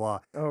 blah, blah, blah.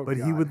 Oh, but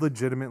God. he would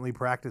legitimately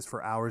practice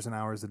for hours and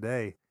hours a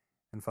day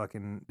and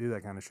fucking do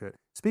that kind of shit.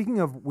 Speaking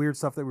of weird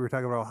stuff that we were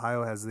talking about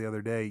Ohio has the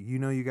other day,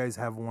 you guys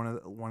have one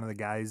of the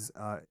guys,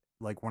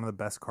 like one of the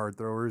best card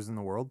throwers in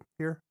the world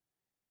here.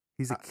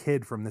 He's a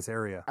kid from this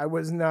area. I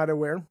was not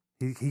aware.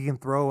 He can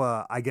throw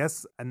I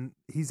guess, and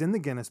he's in the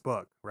Guinness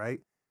book,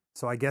 right?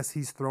 So I guess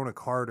he's thrown a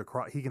card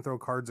across. He can throw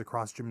cards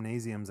across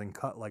gymnasiums and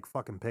cut like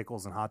fucking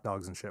pickles and hot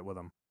dogs and shit with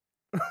them.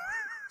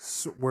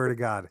 Swear to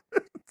God.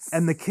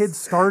 And the kid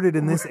started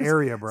in this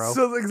area, bro.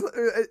 So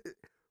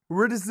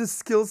where does this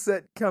skill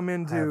set come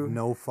into? I have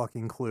no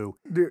fucking clue.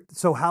 Dude,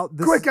 so how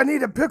this? Quick, I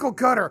need a pickle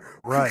cutter.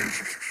 Right.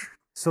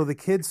 So the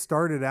kid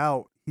started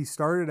out. He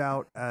started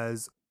out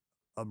as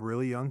a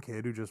really young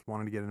kid who just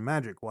wanted to get into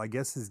magic. Well, I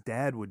guess his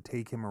dad would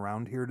take him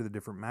around here to the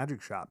different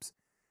magic shops.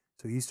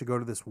 So he used to go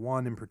to this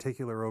one in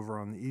particular over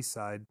on the east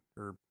side,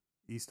 or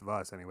east of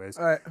us anyways.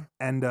 All right.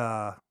 And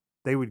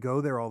they would go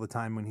there all the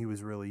time when he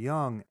was really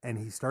young, and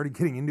he started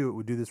getting into it,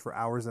 would do this for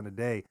hours on a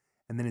day.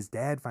 And then his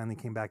dad finally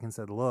came back and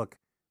said, look,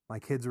 my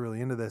kid's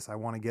really into this. I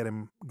want to get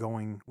him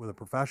going with a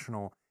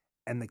professional.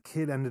 And the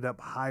kid ended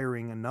up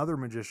hiring another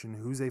magician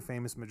who's a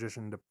famous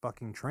magician to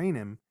fucking train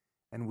him,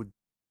 and would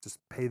just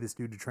pay this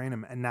dude to train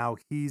him. And now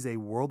he's a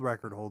world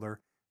record holder,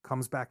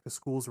 comes back to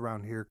schools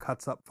around here,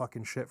 cuts up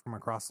fucking shit from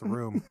across the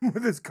room.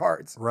 With his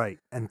cards. Right.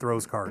 And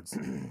throws cards.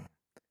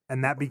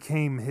 And that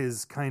became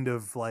his kind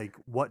of like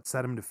what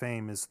set him to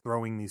fame, is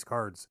throwing these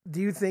cards. Do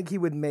you think he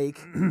would make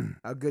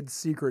a good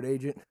secret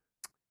agent?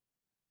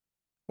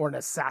 Or an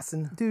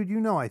assassin? Dude,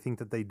 I think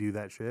that they do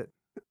that shit.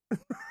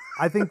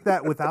 I think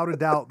that without a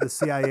doubt, the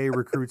CIA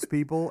recruits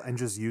people and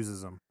just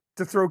uses them.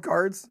 To throw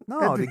cards?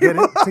 No, to get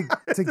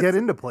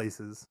into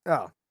places.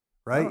 Oh.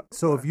 Right?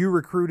 So if you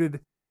recruited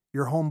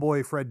your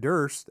homeboy Fred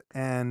Durst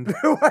and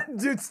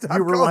dude, stop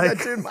calling that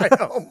dude my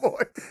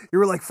homeboy. You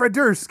were like, Fred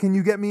Durst, can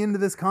you get me into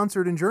this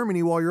concert in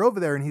Germany while you're over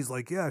there? And he's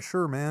like, yeah,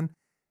 sure, man.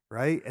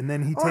 Right? And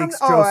then he takes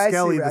Joe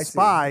Skelly, the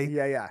spy.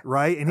 Yeah.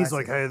 Right? And he's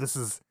like, hey, this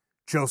is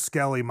Joe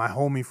Skelly, my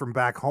homie from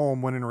back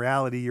home, when in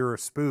reality you're a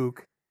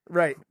spook.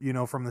 Right.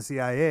 From the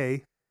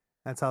CIA.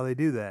 That's how they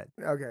do that.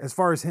 Okay. As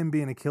far as him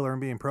being a killer and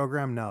being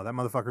programmed, no, that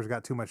motherfucker's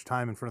got too much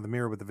time in front of the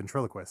mirror with the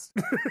ventriloquist.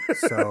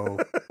 So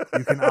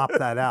you can opt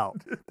that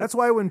out. That's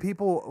why when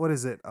people,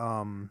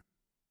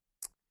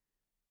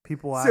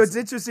 people ask. So it's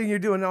interesting you're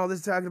doing all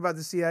this talking about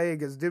the CIA,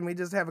 because didn't we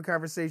just have a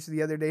conversation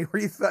the other day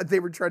where you thought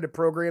they were trying to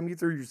program you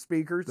through your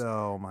speakers?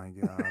 Oh my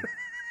God.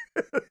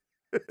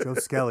 Joe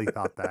Skelly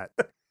thought that.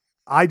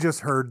 I just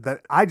heard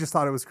that. I just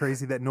thought it was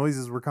crazy that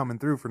noises were coming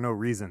through for no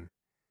reason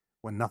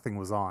when nothing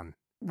was on.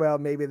 Well,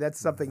 maybe that's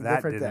something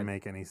different. That didn't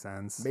make any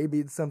sense. Maybe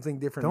it's something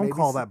different. Don't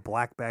call that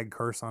black bag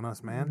curse on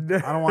us, man.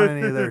 I don't want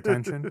any of their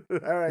attention.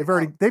 All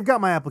right. They've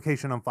got my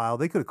application on file.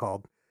 They could have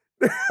called.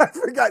 I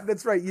forgot.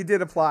 That's right. You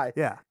did apply.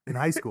 Yeah, in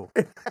high school.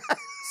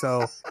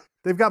 So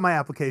they've got my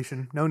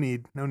application. No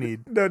need. No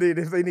need.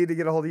 If they need to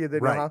get a hold of you, they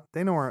know. Right. Huh?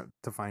 They know where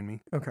to find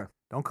me. Okay.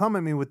 Don't come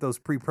at me with those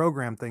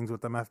pre-programmed things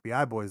with them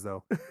FBI boys,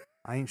 though.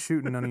 I ain't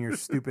shooting none of your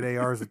stupid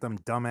ARs with them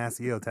dumbass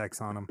EOTechs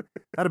on them.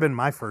 That'd have been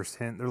my first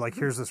hint. They're like,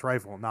 here's this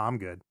rifle. No, I'm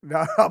good. No,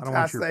 I don't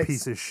want your thanks.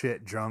 piece of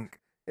shit junk.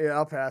 Yeah,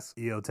 I'll pass.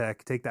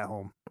 EOTech, take that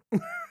home.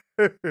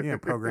 You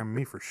ain't programming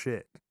me for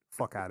shit.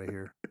 Fuck out of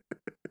here.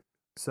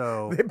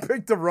 So they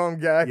picked the wrong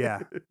guy.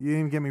 Yeah, you didn't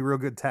even give me real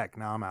good tech.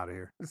 Now I'm out of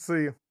here. See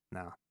you.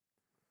 No,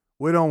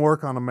 we don't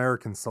work on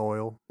American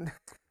soil.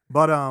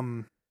 But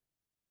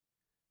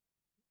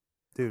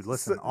dude,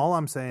 listen. All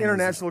I'm saying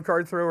international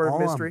card thrower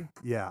mystery.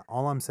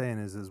 All I'm saying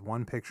is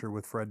one picture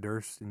with Fred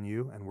Durst and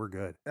you, and we're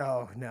good.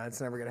 Oh no,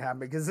 it's never gonna happen,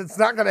 because it's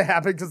not gonna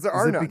happen, because there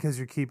are none. Is it because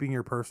you're keeping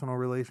your personal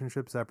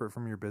relationship separate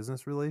from your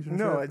business relationship?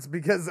 No, it's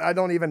because I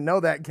don't even know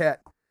that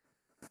cat.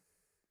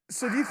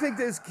 So do you think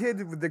this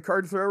kid with the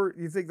card thrower,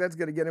 you think that's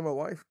gonna get him a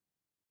wife?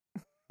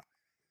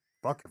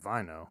 Fuck if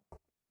I know.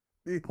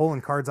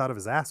 Pulling cards out of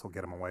his ass will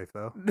get him a wife,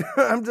 though.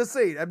 I'm just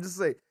saying.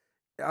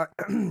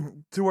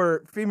 To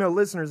our female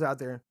listeners out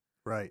there,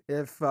 right?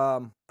 If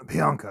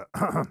Bianca,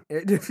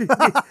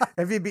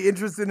 if you'd be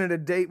interested in a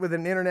date with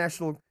an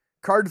international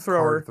card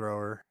thrower.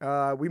 Card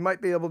thrower. We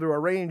might be able to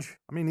arrange.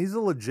 I mean, he's a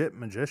legit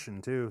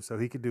magician too, so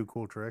he could do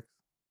cool tricks.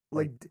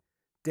 Like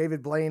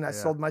David Blaine, I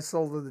sold my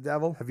soul to the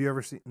devil. Have you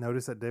ever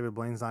noticed that David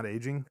Blaine's not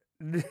aging?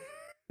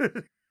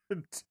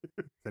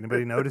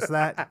 Anybody notice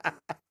that?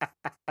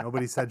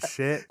 Nobody said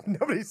shit.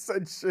 Nobody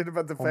said shit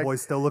about the fact. Homeboy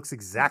still looks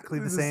exactly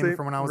the same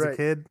from when I was a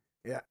kid.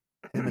 Yeah.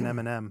 Him and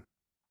Eminem.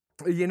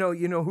 You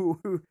know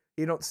who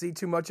you don't see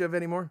too much of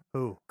anymore?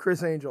 Who?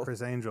 Chris Angel.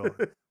 Chris Angel.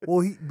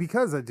 Well,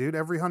 because dude,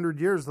 every 100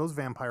 years, those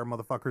vampire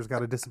motherfuckers got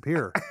to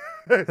disappear.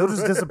 He'll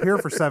just disappear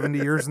for 70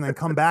 years and then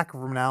come back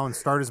from now and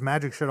start his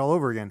magic shit all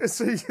over again.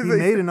 So he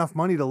made enough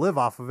money to live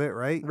off of it,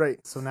 right? Right.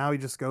 So now he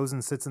just goes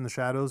and sits in the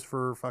shadows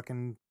for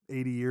fucking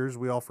 80 years.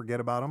 We all forget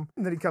about him.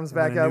 And then he comes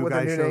back out with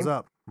a new shows name.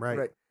 up.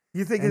 Right.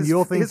 You think his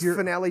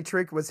finale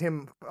trick was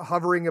him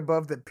hovering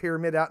above the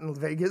pyramid out in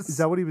Vegas? Is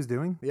that what he was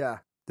doing? Yeah.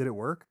 Did it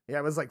work? Yeah,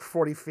 it was like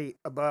 40 feet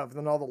above. And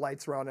then all the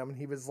lights were on him, and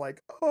he was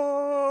like,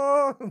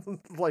 oh,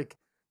 like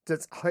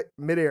just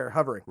midair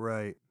hovering.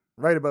 Right.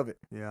 Right above it.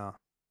 Yeah.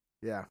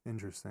 Yeah.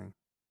 Interesting.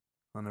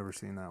 I've never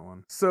seen that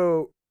one.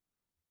 So,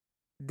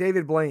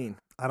 David Blaine.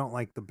 I don't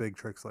like the big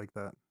tricks like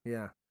that.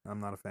 Yeah. I'm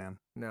not a fan.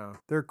 No.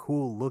 They're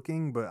cool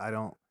looking, but I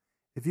don't.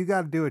 If you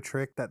got to do a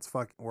trick that's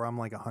where I'm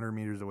like 100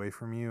 meters away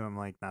from you, I'm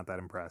like not that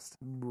impressed.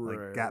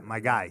 Right. Like, got my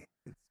guy.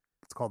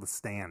 It's called a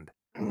stand.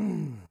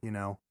 You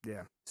know?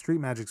 Yeah. Street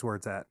magic's where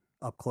it's at.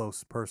 Up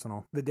close,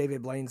 personal. The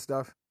David Blaine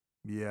stuff.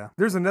 Yeah.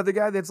 There's another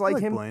guy that's like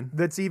him. Blaine.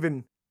 That's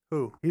even.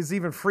 Who? He's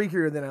even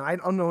freakier than him. I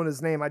don't know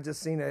his name. I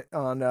just seen it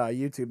on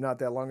YouTube not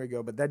that long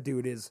ago. But that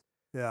dude is.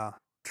 Yeah.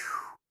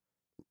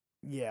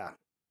 Yeah.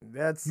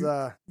 That's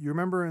you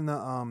remember in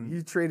the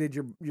you traded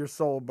your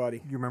soul,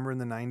 buddy. You remember in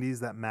the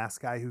 90s that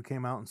mask guy who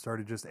came out and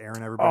started just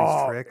airing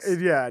everybody's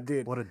tricks? Yeah,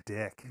 dude. What a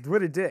dick.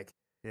 What a dick.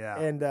 Yeah.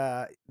 And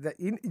have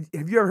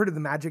you ever heard of the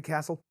Magic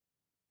Castle?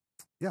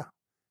 Yeah.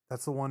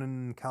 That's the one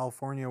in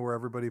California where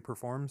everybody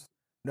performs?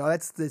 No,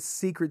 that's the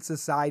secret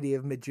society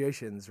of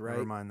magicians, right?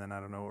 Never mind then, I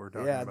don't know what we're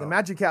talking about. Yeah, the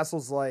Magic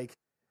Castle's like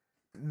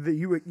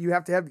you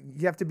have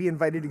to be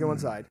invited to go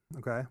inside.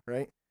 Okay.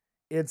 Right?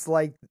 It's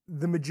like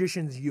the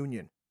Magicians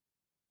Union.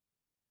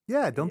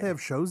 Yeah, don't they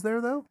have shows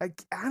there though? I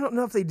don't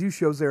know if they do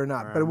shows there or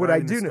not, Right, but I'm what I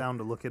writing do this know, down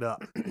to look it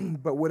up.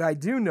 but what I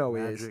do know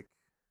is, Magic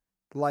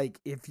like,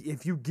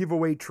 if you give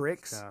away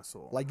tricks,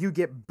 Castle. like you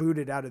get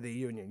booted out of the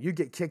union, you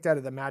get kicked out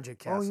of the Magic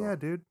Castle. Oh yeah,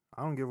 dude.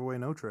 I don't give away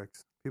no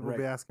tricks. People Right.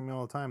 be asking me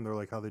all the time. They're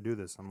like, "How they do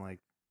this?" I'm like,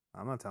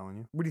 "I'm not telling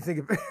you." What do you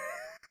think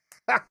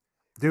of?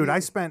 Dude, I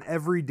spent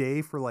every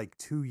day for like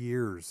 2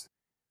 years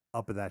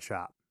up at that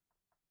shop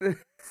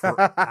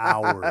for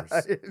hours.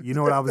 You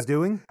know what I was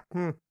doing?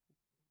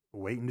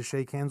 Waiting to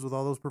shake hands with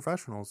all those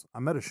professionals. I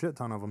met a shit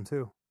ton of them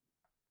too.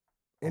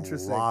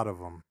 Interesting. A lot of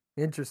them.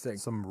 Interesting.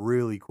 Some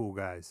really cool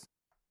guys.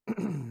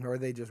 Or are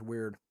they just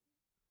weird?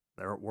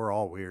 We're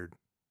all weird.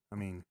 I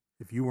mean,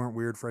 if you weren't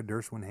weird, Fred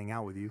Durst wouldn't hang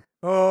out with you.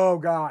 Oh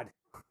God.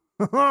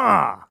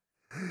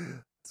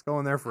 It's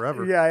going there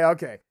forever. Yeah.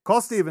 Okay.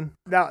 Call Steven.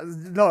 Now,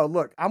 no.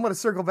 Look, I'm going to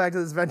circle back to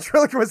this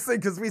ventriloquist thing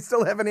because we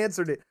still haven't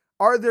answered it.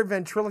 Are there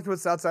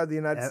ventriloquists outside the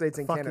United States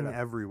and fucking Canada?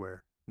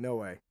 everywhere. No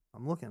way.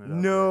 I'm looking it up.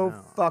 No right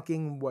now.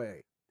 fucking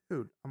way.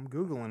 Dude, I'm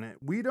Googling it.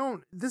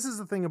 This is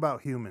the thing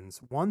about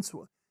humans.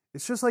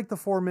 It's just like the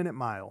 4-minute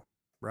mile,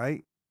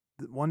 right?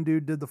 One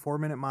dude did the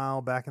 4-minute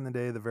mile back in the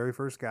day, the very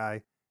first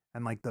guy,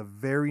 and like the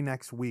very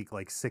next week,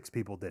 like 6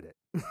 people did it.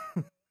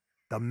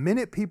 The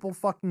minute people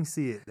fucking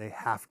see it, they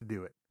have to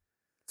do it.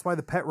 That's why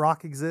the pet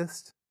rock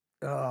exists.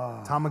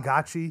 Oh.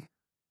 Tamagotchi.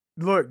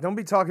 Look, don't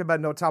be talking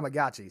about no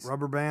Tamagotchis.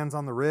 Rubber bands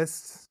on the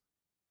wrists.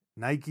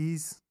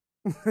 Nikes.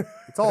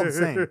 It's all the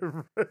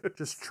same.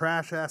 Just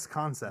trash ass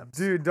concepts.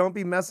 Dude, don't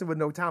be messing with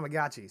no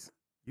Tamagotchis.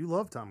 You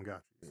love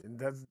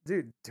Tamagotchis.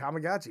 Dude,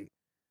 Tamagotchi.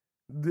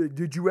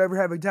 Did you ever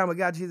have a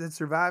Tamagotchi that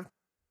survived?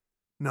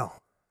 No.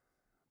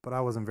 But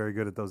I wasn't very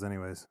good at those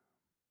anyways.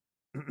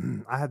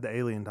 I had the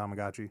alien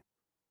Tamagotchi.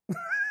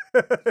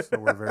 So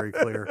we're very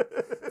clear.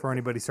 Before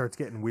anybody starts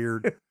getting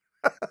weird.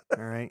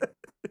 All right?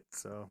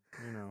 So,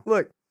 you know.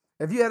 Look,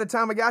 if you had a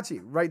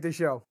Tamagotchi, write the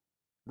show.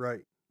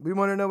 Right. We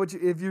want to know if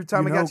your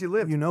Tamagotchi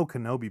lived. You know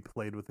Kenobi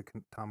played with the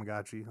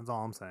Tamagotchi. That's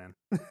all I'm saying.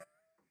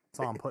 That's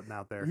all I'm putting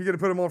out there. You gonna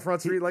put him on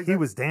Front Street like that? He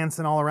was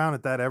dancing all around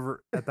at that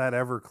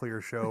Everclear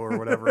show or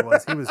whatever it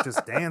was. He was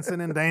just dancing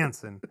and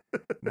dancing.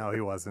 No, he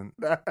wasn't.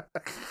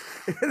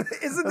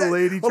 Isn't the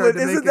lady tried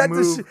to make him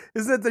move?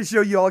 Isn't that the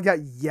show you all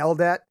got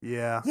yelled at?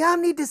 Yeah. Y'all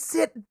need to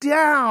sit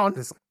down.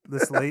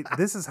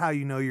 This is how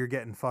you know you're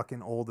getting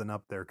fucking old and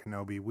up there,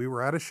 Kenobi. We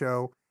were at a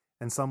show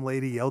and some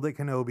lady yelled at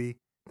Kenobi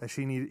that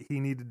he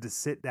needed to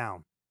sit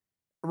down.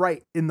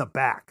 Right. In the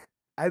back.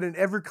 At an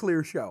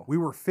Everclear show. We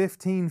were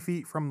 15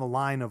 feet from the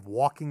line of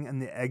walking in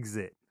the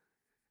exit.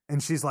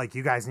 And she's like,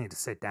 you guys need to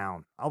sit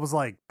down. I was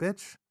like,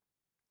 bitch,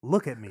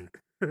 look at me.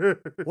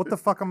 What the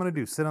fuck I'm going to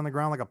do? Sit on the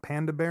ground like a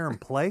panda bear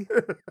and play?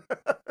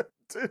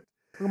 Dude.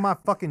 Look at my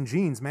fucking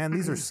jeans, man.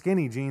 These are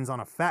skinny jeans on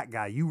a fat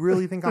guy. You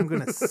really think I'm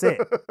going to sit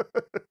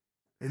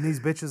in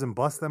these bitches and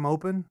bust them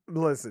open?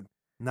 Listen.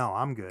 No,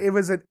 I'm good. It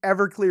was an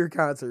Everclear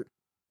concert.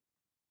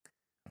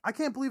 I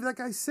can't believe that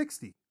guy's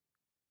 60.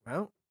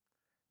 Well,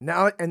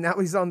 now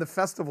he's on the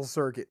festival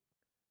circuit,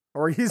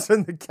 or he's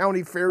in the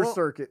county fair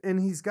circuit. And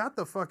he's got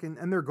the fucking,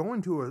 and they're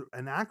going to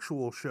an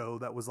actual show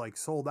that was like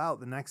sold out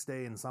the next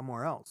day and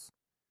somewhere else.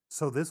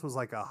 So this was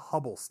like a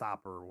Hubble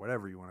stopper or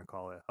whatever you want to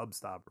call it, hub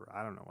stopper.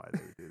 I don't know why they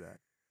would do that.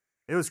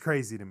 It was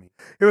crazy to me.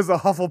 It was a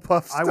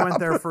Hufflepuff stop. I went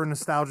there for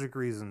nostalgic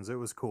reasons. It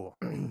was cool.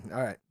 All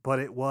right. But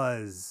it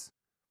was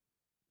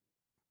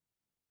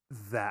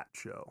that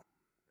show.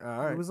 All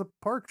right. It was a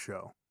park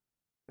show.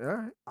 All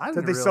right. I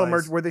Did they sell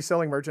Were they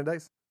selling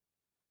merchandise?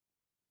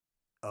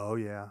 Oh,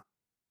 yeah.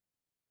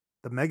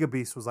 The Mega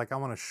Beast was like, I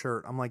want a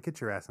shirt. I'm like, get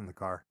your ass in the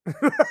car.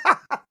 Dude,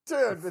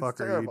 What the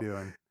fuck are you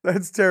doing?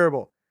 That's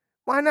terrible.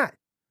 Why not?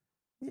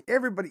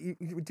 Everybody,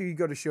 you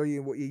go to show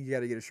you what you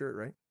got to get a shirt,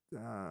 right?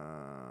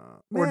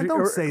 Man,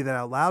 don't say that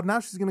out loud. Now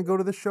she's gonna go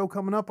to the show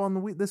coming up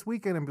on this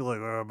weekend and be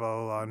like,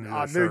 I need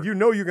a shirt. Dude, you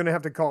know you're gonna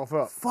have to cough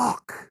up.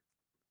 Fuck.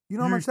 You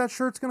know how much that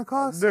shirt's gonna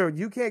cost? Dude,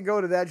 you can't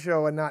go to that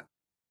show and not.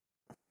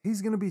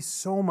 He's gonna be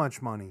so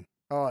much money.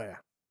 Oh yeah.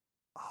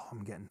 Oh,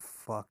 I'm getting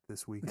fucked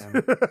this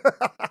weekend.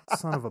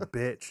 Son of a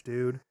bitch,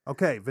 dude.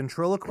 Okay,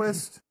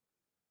 ventriloquist,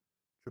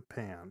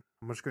 Japan.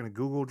 I'm just gonna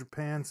Google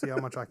Japan, see how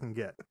much I can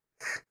get.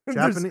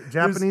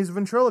 Japanese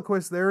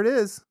ventriloquist. There it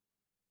is.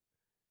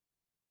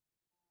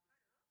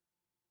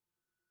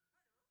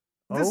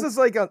 This is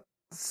like a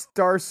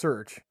Star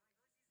Search,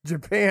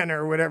 Japan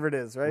or whatever it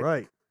is, right?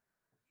 Right.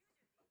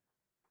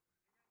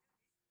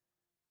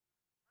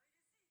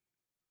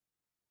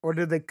 Or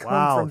did they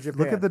come from Japan?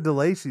 Look at the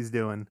delay she's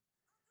doing.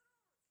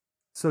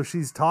 So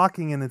she's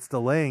talking and it's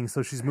delaying.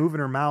 So she's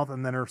moving her mouth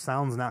and then her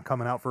sound's not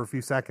coming out for a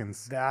few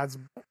seconds. That's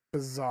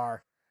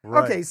bizarre.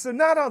 Right. Okay, so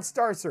not on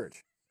Star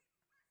Search.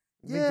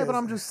 Yeah, but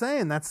I'm just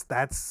saying that's.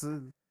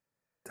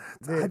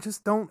 I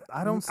just don't.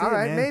 I don't see it,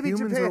 man. Maybe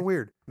Humans Japan. are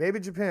weird. Maybe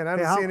Japan. I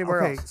don't see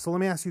anywhere else. So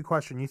let me ask you a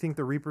question. You think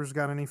the Reaper's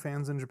got any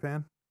fans in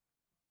Japan?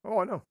 Oh,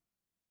 I know.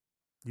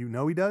 You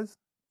know he does? Is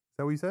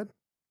that what you said?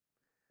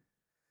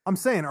 I'm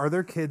saying, are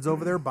there kids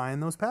over there buying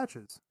those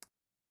patches?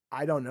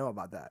 I don't know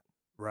about that.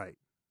 Right.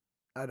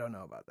 I don't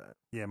know about that.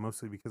 Yeah,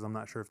 mostly because I'm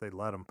not sure if they'd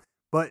let them.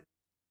 But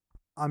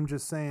I'm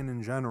just saying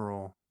in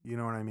general, you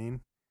know what I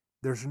mean?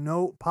 There's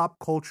no pop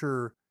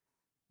culture.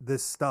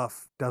 This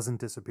stuff doesn't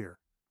disappear.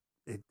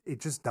 It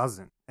just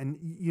doesn't. And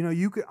you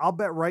know, I'll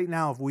bet right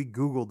now if we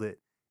Googled it,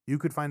 you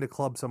could find a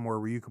club somewhere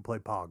where you could play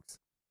Pogs.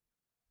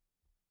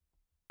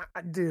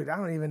 Dude,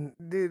 when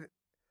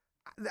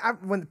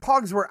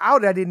Pogs were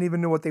out, I didn't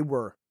even know what they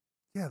were.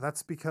 Yeah,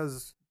 that's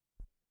because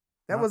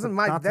that wasn't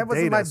my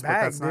bag,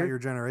 that's dude. Not your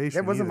generation.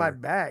 That wasn't either. my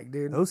bag,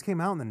 dude. Those came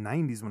out in the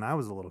 90s when I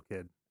was a little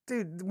kid.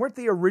 Dude, weren't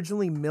they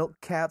originally milk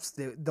caps?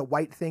 The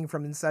white thing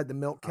from inside the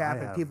milk cap,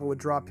 and people would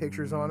draw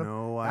pictures on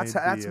them.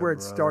 That's where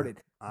it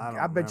started.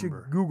 I bet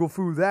you Google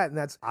foo that, and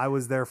that's. I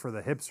was there for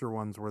the hipster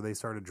ones where they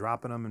started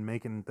dropping them and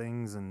making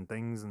things and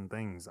things and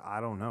things.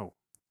 I don't know.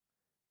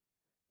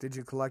 Did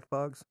you collect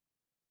Pogs?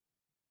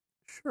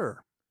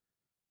 Sure.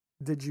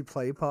 Did you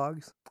play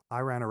Pogs?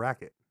 I ran a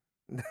racket.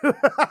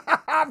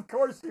 Of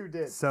course you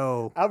did.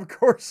 So of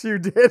course you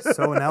did.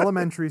 So in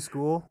elementary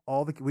school,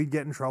 we'd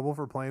get in trouble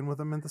for playing with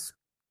them at the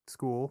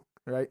school.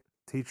 Right.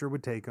 Teacher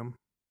would take them.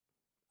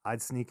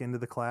 I'd sneak into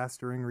the class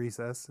during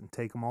recess and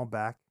take them all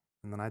back,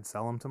 and then I'd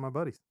sell them to my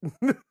buddies.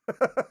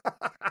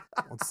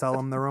 I'd sell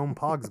them their own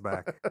Pogs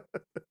back.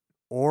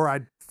 Or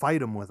I'd fight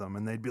them with them,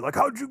 and they'd be like,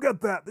 how'd you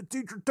get that? The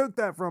teacher took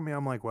that from me.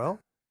 I'm like, well,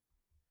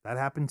 that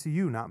happened to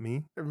you, not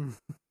me.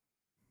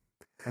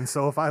 And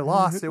so if I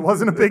lost, it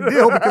wasn't a big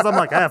deal because I'm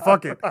like,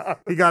 fuck it.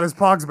 He got his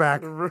Pogs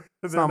back.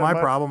 It's not my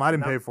problem. I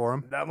didn't pay for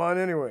him. Not mine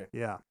anyway.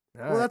 Yeah.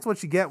 Well, that's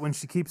what you get when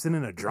she keeps it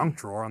in a junk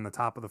drawer on the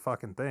top of the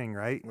fucking thing,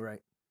 right?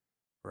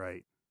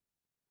 Right.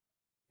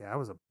 Yeah, I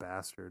was a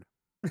bastard.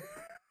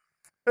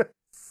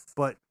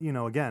 But, you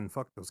know, again,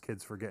 fuck those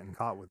kids for getting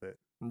caught with it.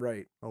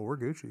 Right. Oh, we're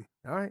Gucci.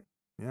 All right.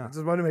 Yeah. I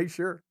just want to make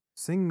sure.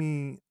 Sing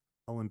me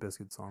a Limp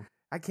Bizkit song.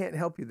 I can't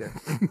help you there.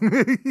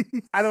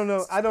 I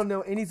don't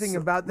know anything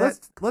about that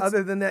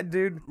other than that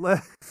dude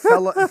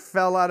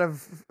fell out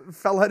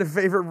of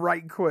favor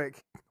right quick.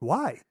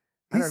 Why?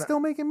 He's still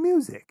making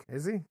music.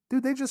 Is he?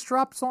 Dude, they just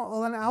dropped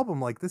an album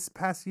like this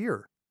past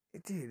year.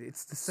 Dude,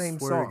 it's the same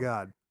Swear song. to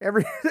God.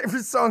 Every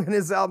song in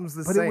his album's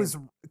the same. But it was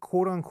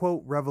quote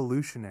unquote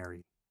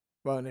revolutionary.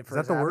 Well, is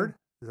that the word?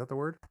 Is that the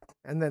word?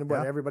 And then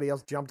what? Yeah. Everybody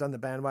else jumped on the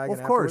bandwagon. Well,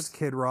 of course,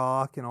 Kid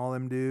Rock and all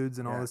them dudes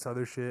and all this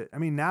other shit. I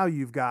mean, now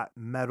you've got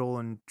metal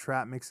and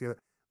trap mixed together.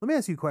 Let me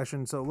ask you a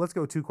question. So let's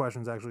go 2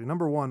 questions actually.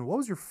 Number 1, what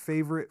was your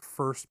favorite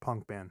first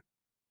punk band?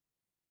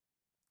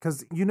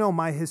 Because you know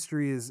my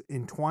history is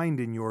entwined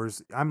in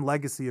yours. I'm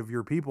legacy of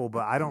your people,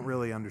 but I don't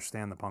really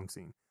understand the punk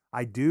scene.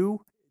 I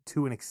do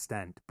to an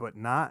extent, but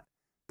not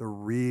the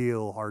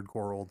real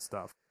hardcore old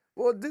stuff.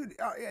 Well, dude,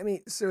 I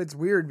mean, so it's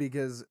weird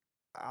because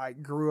I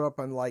grew up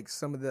on like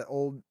some of the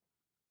old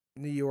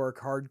New York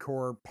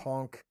hardcore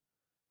punk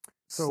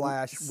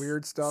 /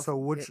 weird stuff.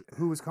 So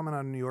who was coming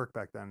out of New York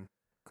back then?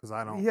 Because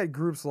I don't. You had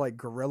groups like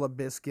Gorilla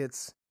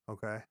Biscuits.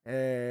 Okay.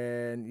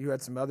 And you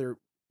had some other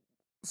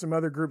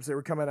groups that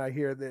were coming out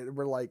here that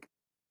were like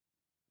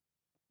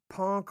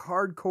punk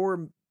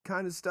hardcore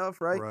kind of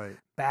stuff, right? Right.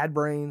 Bad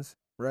Brains,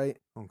 right?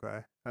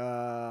 Okay.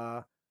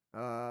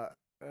 Let's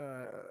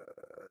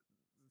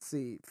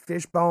see,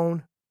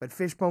 Fishbone, but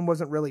Fishbone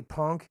wasn't really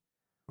punk.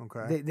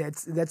 Okay.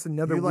 That's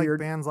another You like weird.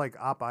 bands like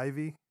Op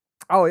Ivy,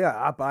 Oh yeah,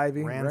 Op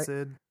Ivy, right?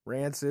 Rancid.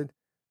 Rancid.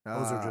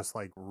 Those are just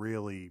like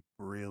really,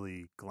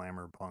 really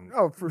glamour punk.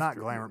 Oh, for not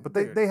sure. glamour, but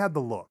Dude. they had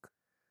the look.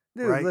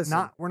 Dude, right?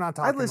 listen. We're not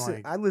talking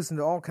I listen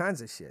to all kinds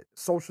of shit.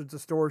 Social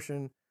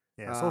Distortion.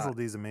 Yeah, Social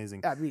D is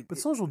amazing. I mean, But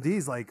Social D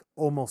is like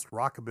almost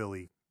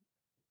rockabilly.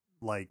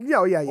 Like yeah,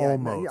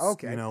 almost. yeah,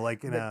 okay. You know,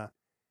 like in a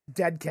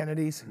Dead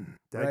Kennedys.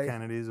 Dead right?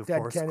 Kennedys, of Dead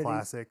course, Kennedys.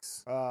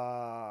 classics.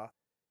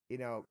 You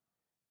know,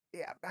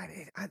 yeah,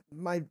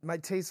 my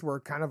tastes were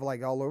kind of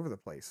like all over the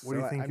place. What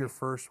do you think your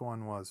first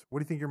one was? What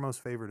do you think your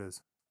most favorite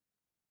is?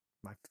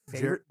 My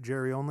favorite?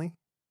 Jerry Only?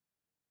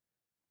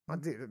 Well,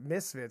 dude,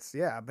 Misfits,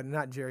 yeah, but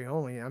not Jerry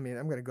Only. I mean,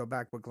 I'm going to go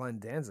back with Glenn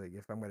Danzig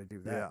if I'm going to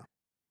do that. Yeah.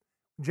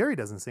 Jerry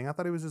doesn't sing. I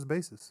thought he was just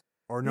bassist.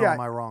 Or no, Yeah.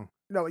 am I wrong?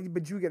 No,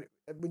 but you get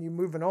when you're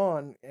moving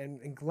on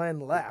and Glenn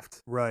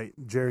left. Right.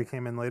 Jerry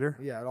came in later?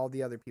 Yeah, and all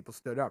the other people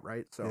stood up,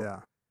 right? So yeah.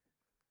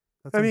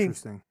 That's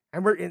interesting.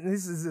 And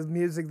this is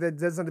music that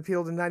doesn't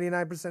appeal to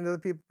 99% of the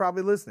people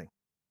probably listening.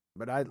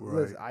 But I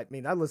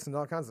listen to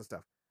all kinds of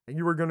stuff. And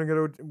you were going to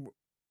go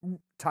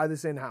tie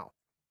this in how?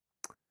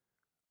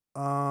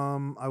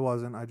 I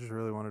wasn't. I just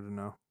really wanted to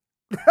know.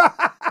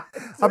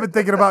 I've been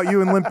thinking about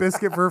you and Limp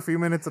Bizkit for a few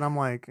minutes, and I'm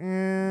like,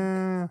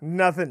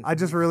 nothing. I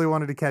just really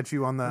wanted to catch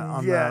you on the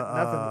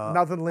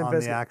nothing Limp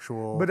Bizkit. The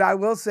actual. But I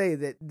will say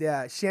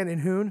that Shannon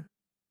Hoon,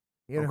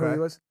 you know who he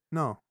was?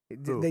 No. He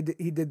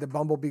did the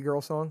Bumblebee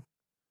Girl song.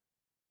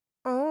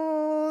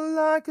 All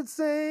I could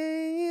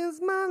say is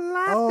my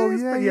life. Oh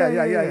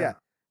yeah.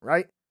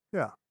 Right?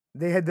 Yeah.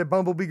 They had the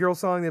Bumblebee Girl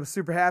song. They were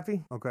super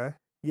happy. Okay.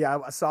 Yeah,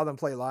 I saw them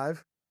play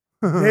live.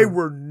 They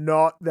were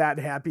not that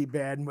happy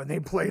band when they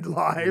played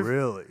live.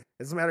 Really?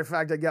 As a matter of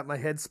fact, I got my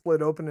head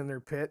split open in their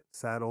pit.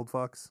 Sad old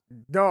fucks?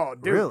 No,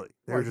 dude. Really?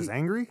 They were just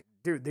angry?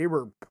 Dude, they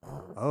were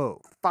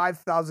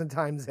 5,000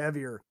 times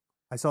heavier.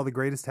 I saw the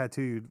greatest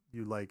tattoo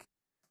you like.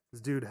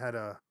 This dude had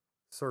a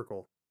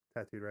circle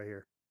tattooed right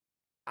here.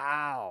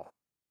 Ow.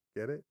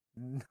 Get it?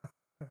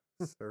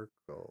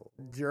 Circle.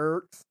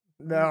 Jerks.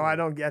 No, I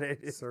don't get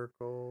it.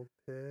 Circle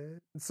pit.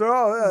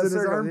 So, his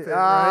armpit,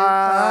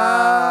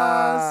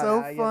 right?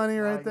 So funny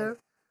right there.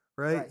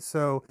 Right?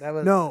 So,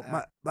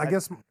 I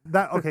guess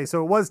that, okay,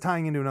 so it was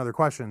tying into another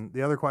question.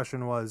 The other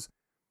question was,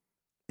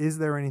 is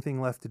there anything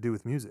left to do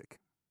with music?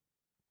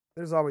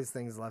 There's always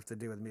things left to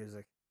do with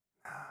music.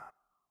 Are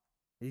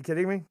you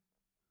kidding me?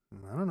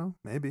 I don't know.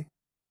 Maybe.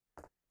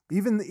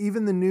 Even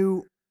the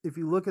new, if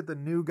you look at the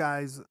new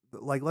guys,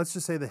 like let's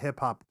just say the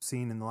hip hop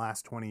scene in the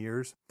last 20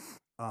 years,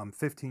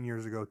 15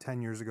 years ago,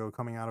 10 years ago,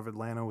 coming out of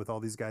Atlanta with all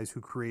these guys who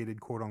created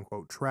quote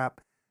unquote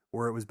trap,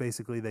 where it was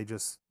basically they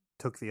just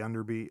took the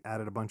underbeat,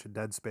 added a bunch of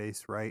dead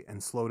space, right,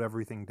 and slowed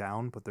everything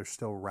down, but they're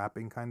still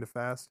rapping kind of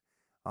fast.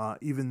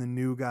 Even the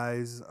new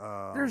guys,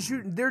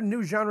 there are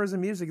new genres of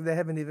music that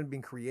haven't even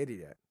been created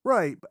yet.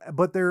 Right,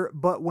 but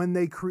when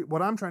they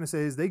what I'm trying to say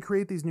is they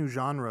create these new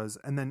genres,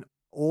 and then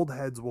old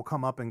heads will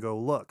come up and go,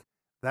 look,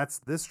 that's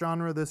this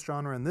genre,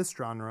 and this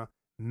genre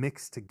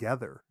mixed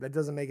together. That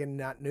doesn't make it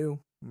not new.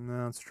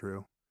 No, that's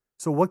true.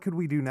 So what could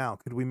we do now?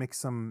 Could we mix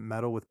some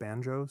metal with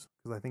banjos?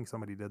 Because I think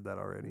somebody did that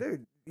already.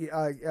 Dude,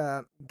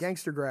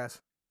 Gangster Grass.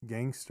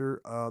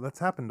 That's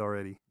happened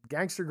already.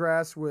 Gangster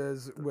Grass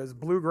was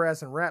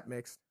bluegrass and rap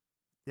mixed.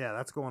 Yeah,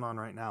 that's going on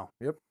right now.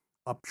 Yep.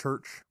 Up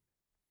Church.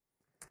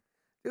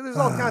 Dude, there's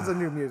all kinds of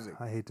new music.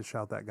 I hate to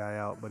shout that guy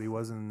out, but he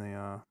was in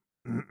the...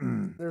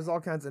 There's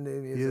all kinds of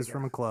new music. He is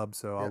from a club,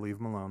 so I'll leave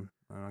him alone.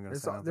 I'm not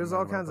gonna there's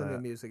all kinds of new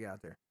music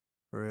out there.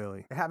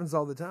 Really? It happens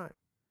all the time.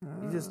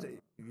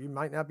 You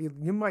might not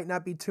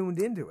be tuned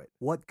into it.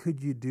 What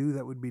could you do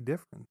that would be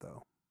different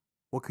though?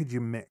 What could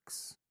you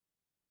mix?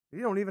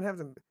 You don't even have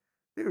to,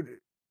 dude.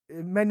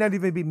 It might not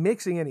even be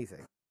mixing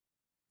anything.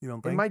 You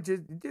don't think? It might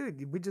just,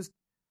 dude. We just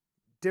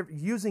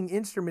using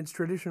instruments,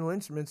 traditional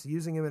instruments,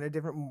 using them in a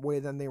different way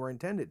than they were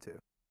intended to.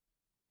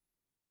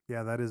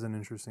 Yeah, that is an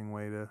interesting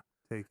way to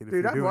take it.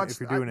 Dude, if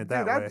you're doing it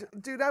that way.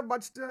 Dude, I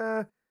watched.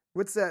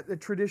 What's that? The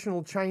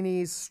traditional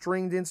Chinese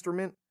stringed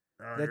instrument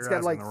that's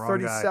got like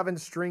 37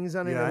 strings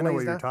on it. Yeah, I know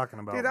what you're talking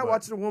about. Dude, I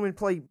watched a woman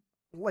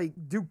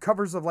do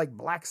covers of like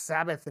Black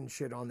Sabbath and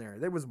shit on there.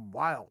 That was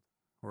wild.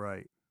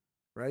 Right.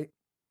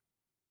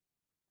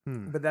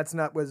 But that's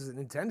not what it was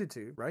intended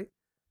to, right?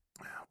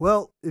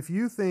 Well, if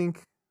you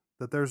think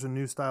that there's a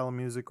new style of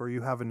music or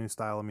you have a new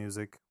style of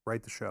music,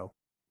 write the show.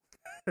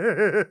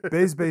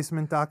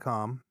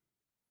 BaysBasement.com.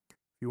 If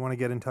you want to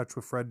get in touch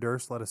with Fred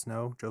Durst, let us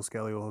know. Joe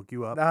Skelly will hook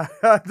you up.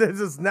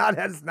 That's not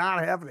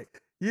happening.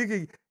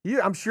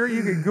 I'm sure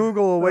you could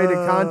Google a way to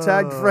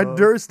contact Fred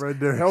Durst.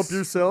 Help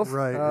yourself.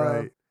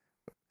 Right.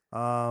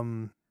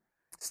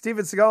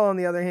 Steven Seagal, on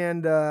the other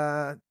hand,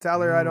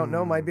 Tyler, I don't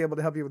know, might be able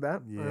to help you with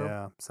that.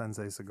 Yeah,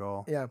 Sensei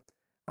Seagal. Yeah.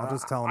 I'll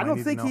just tell him. I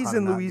don't think he's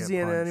in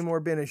Louisiana anymore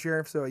being a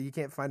sheriff, so you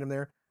can't find him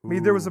there. I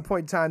mean, there was a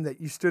point in time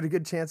that you stood a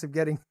good chance of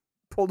getting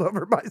pulled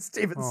over by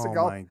Steven Seagal.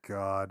 Oh, my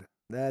God.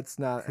 That's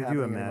not Could you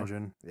happening anymore.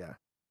 imagine? Yeah.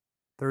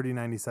 30,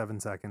 97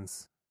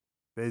 seconds.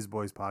 Bays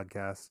Boys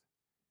podcast.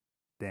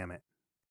 Damn it.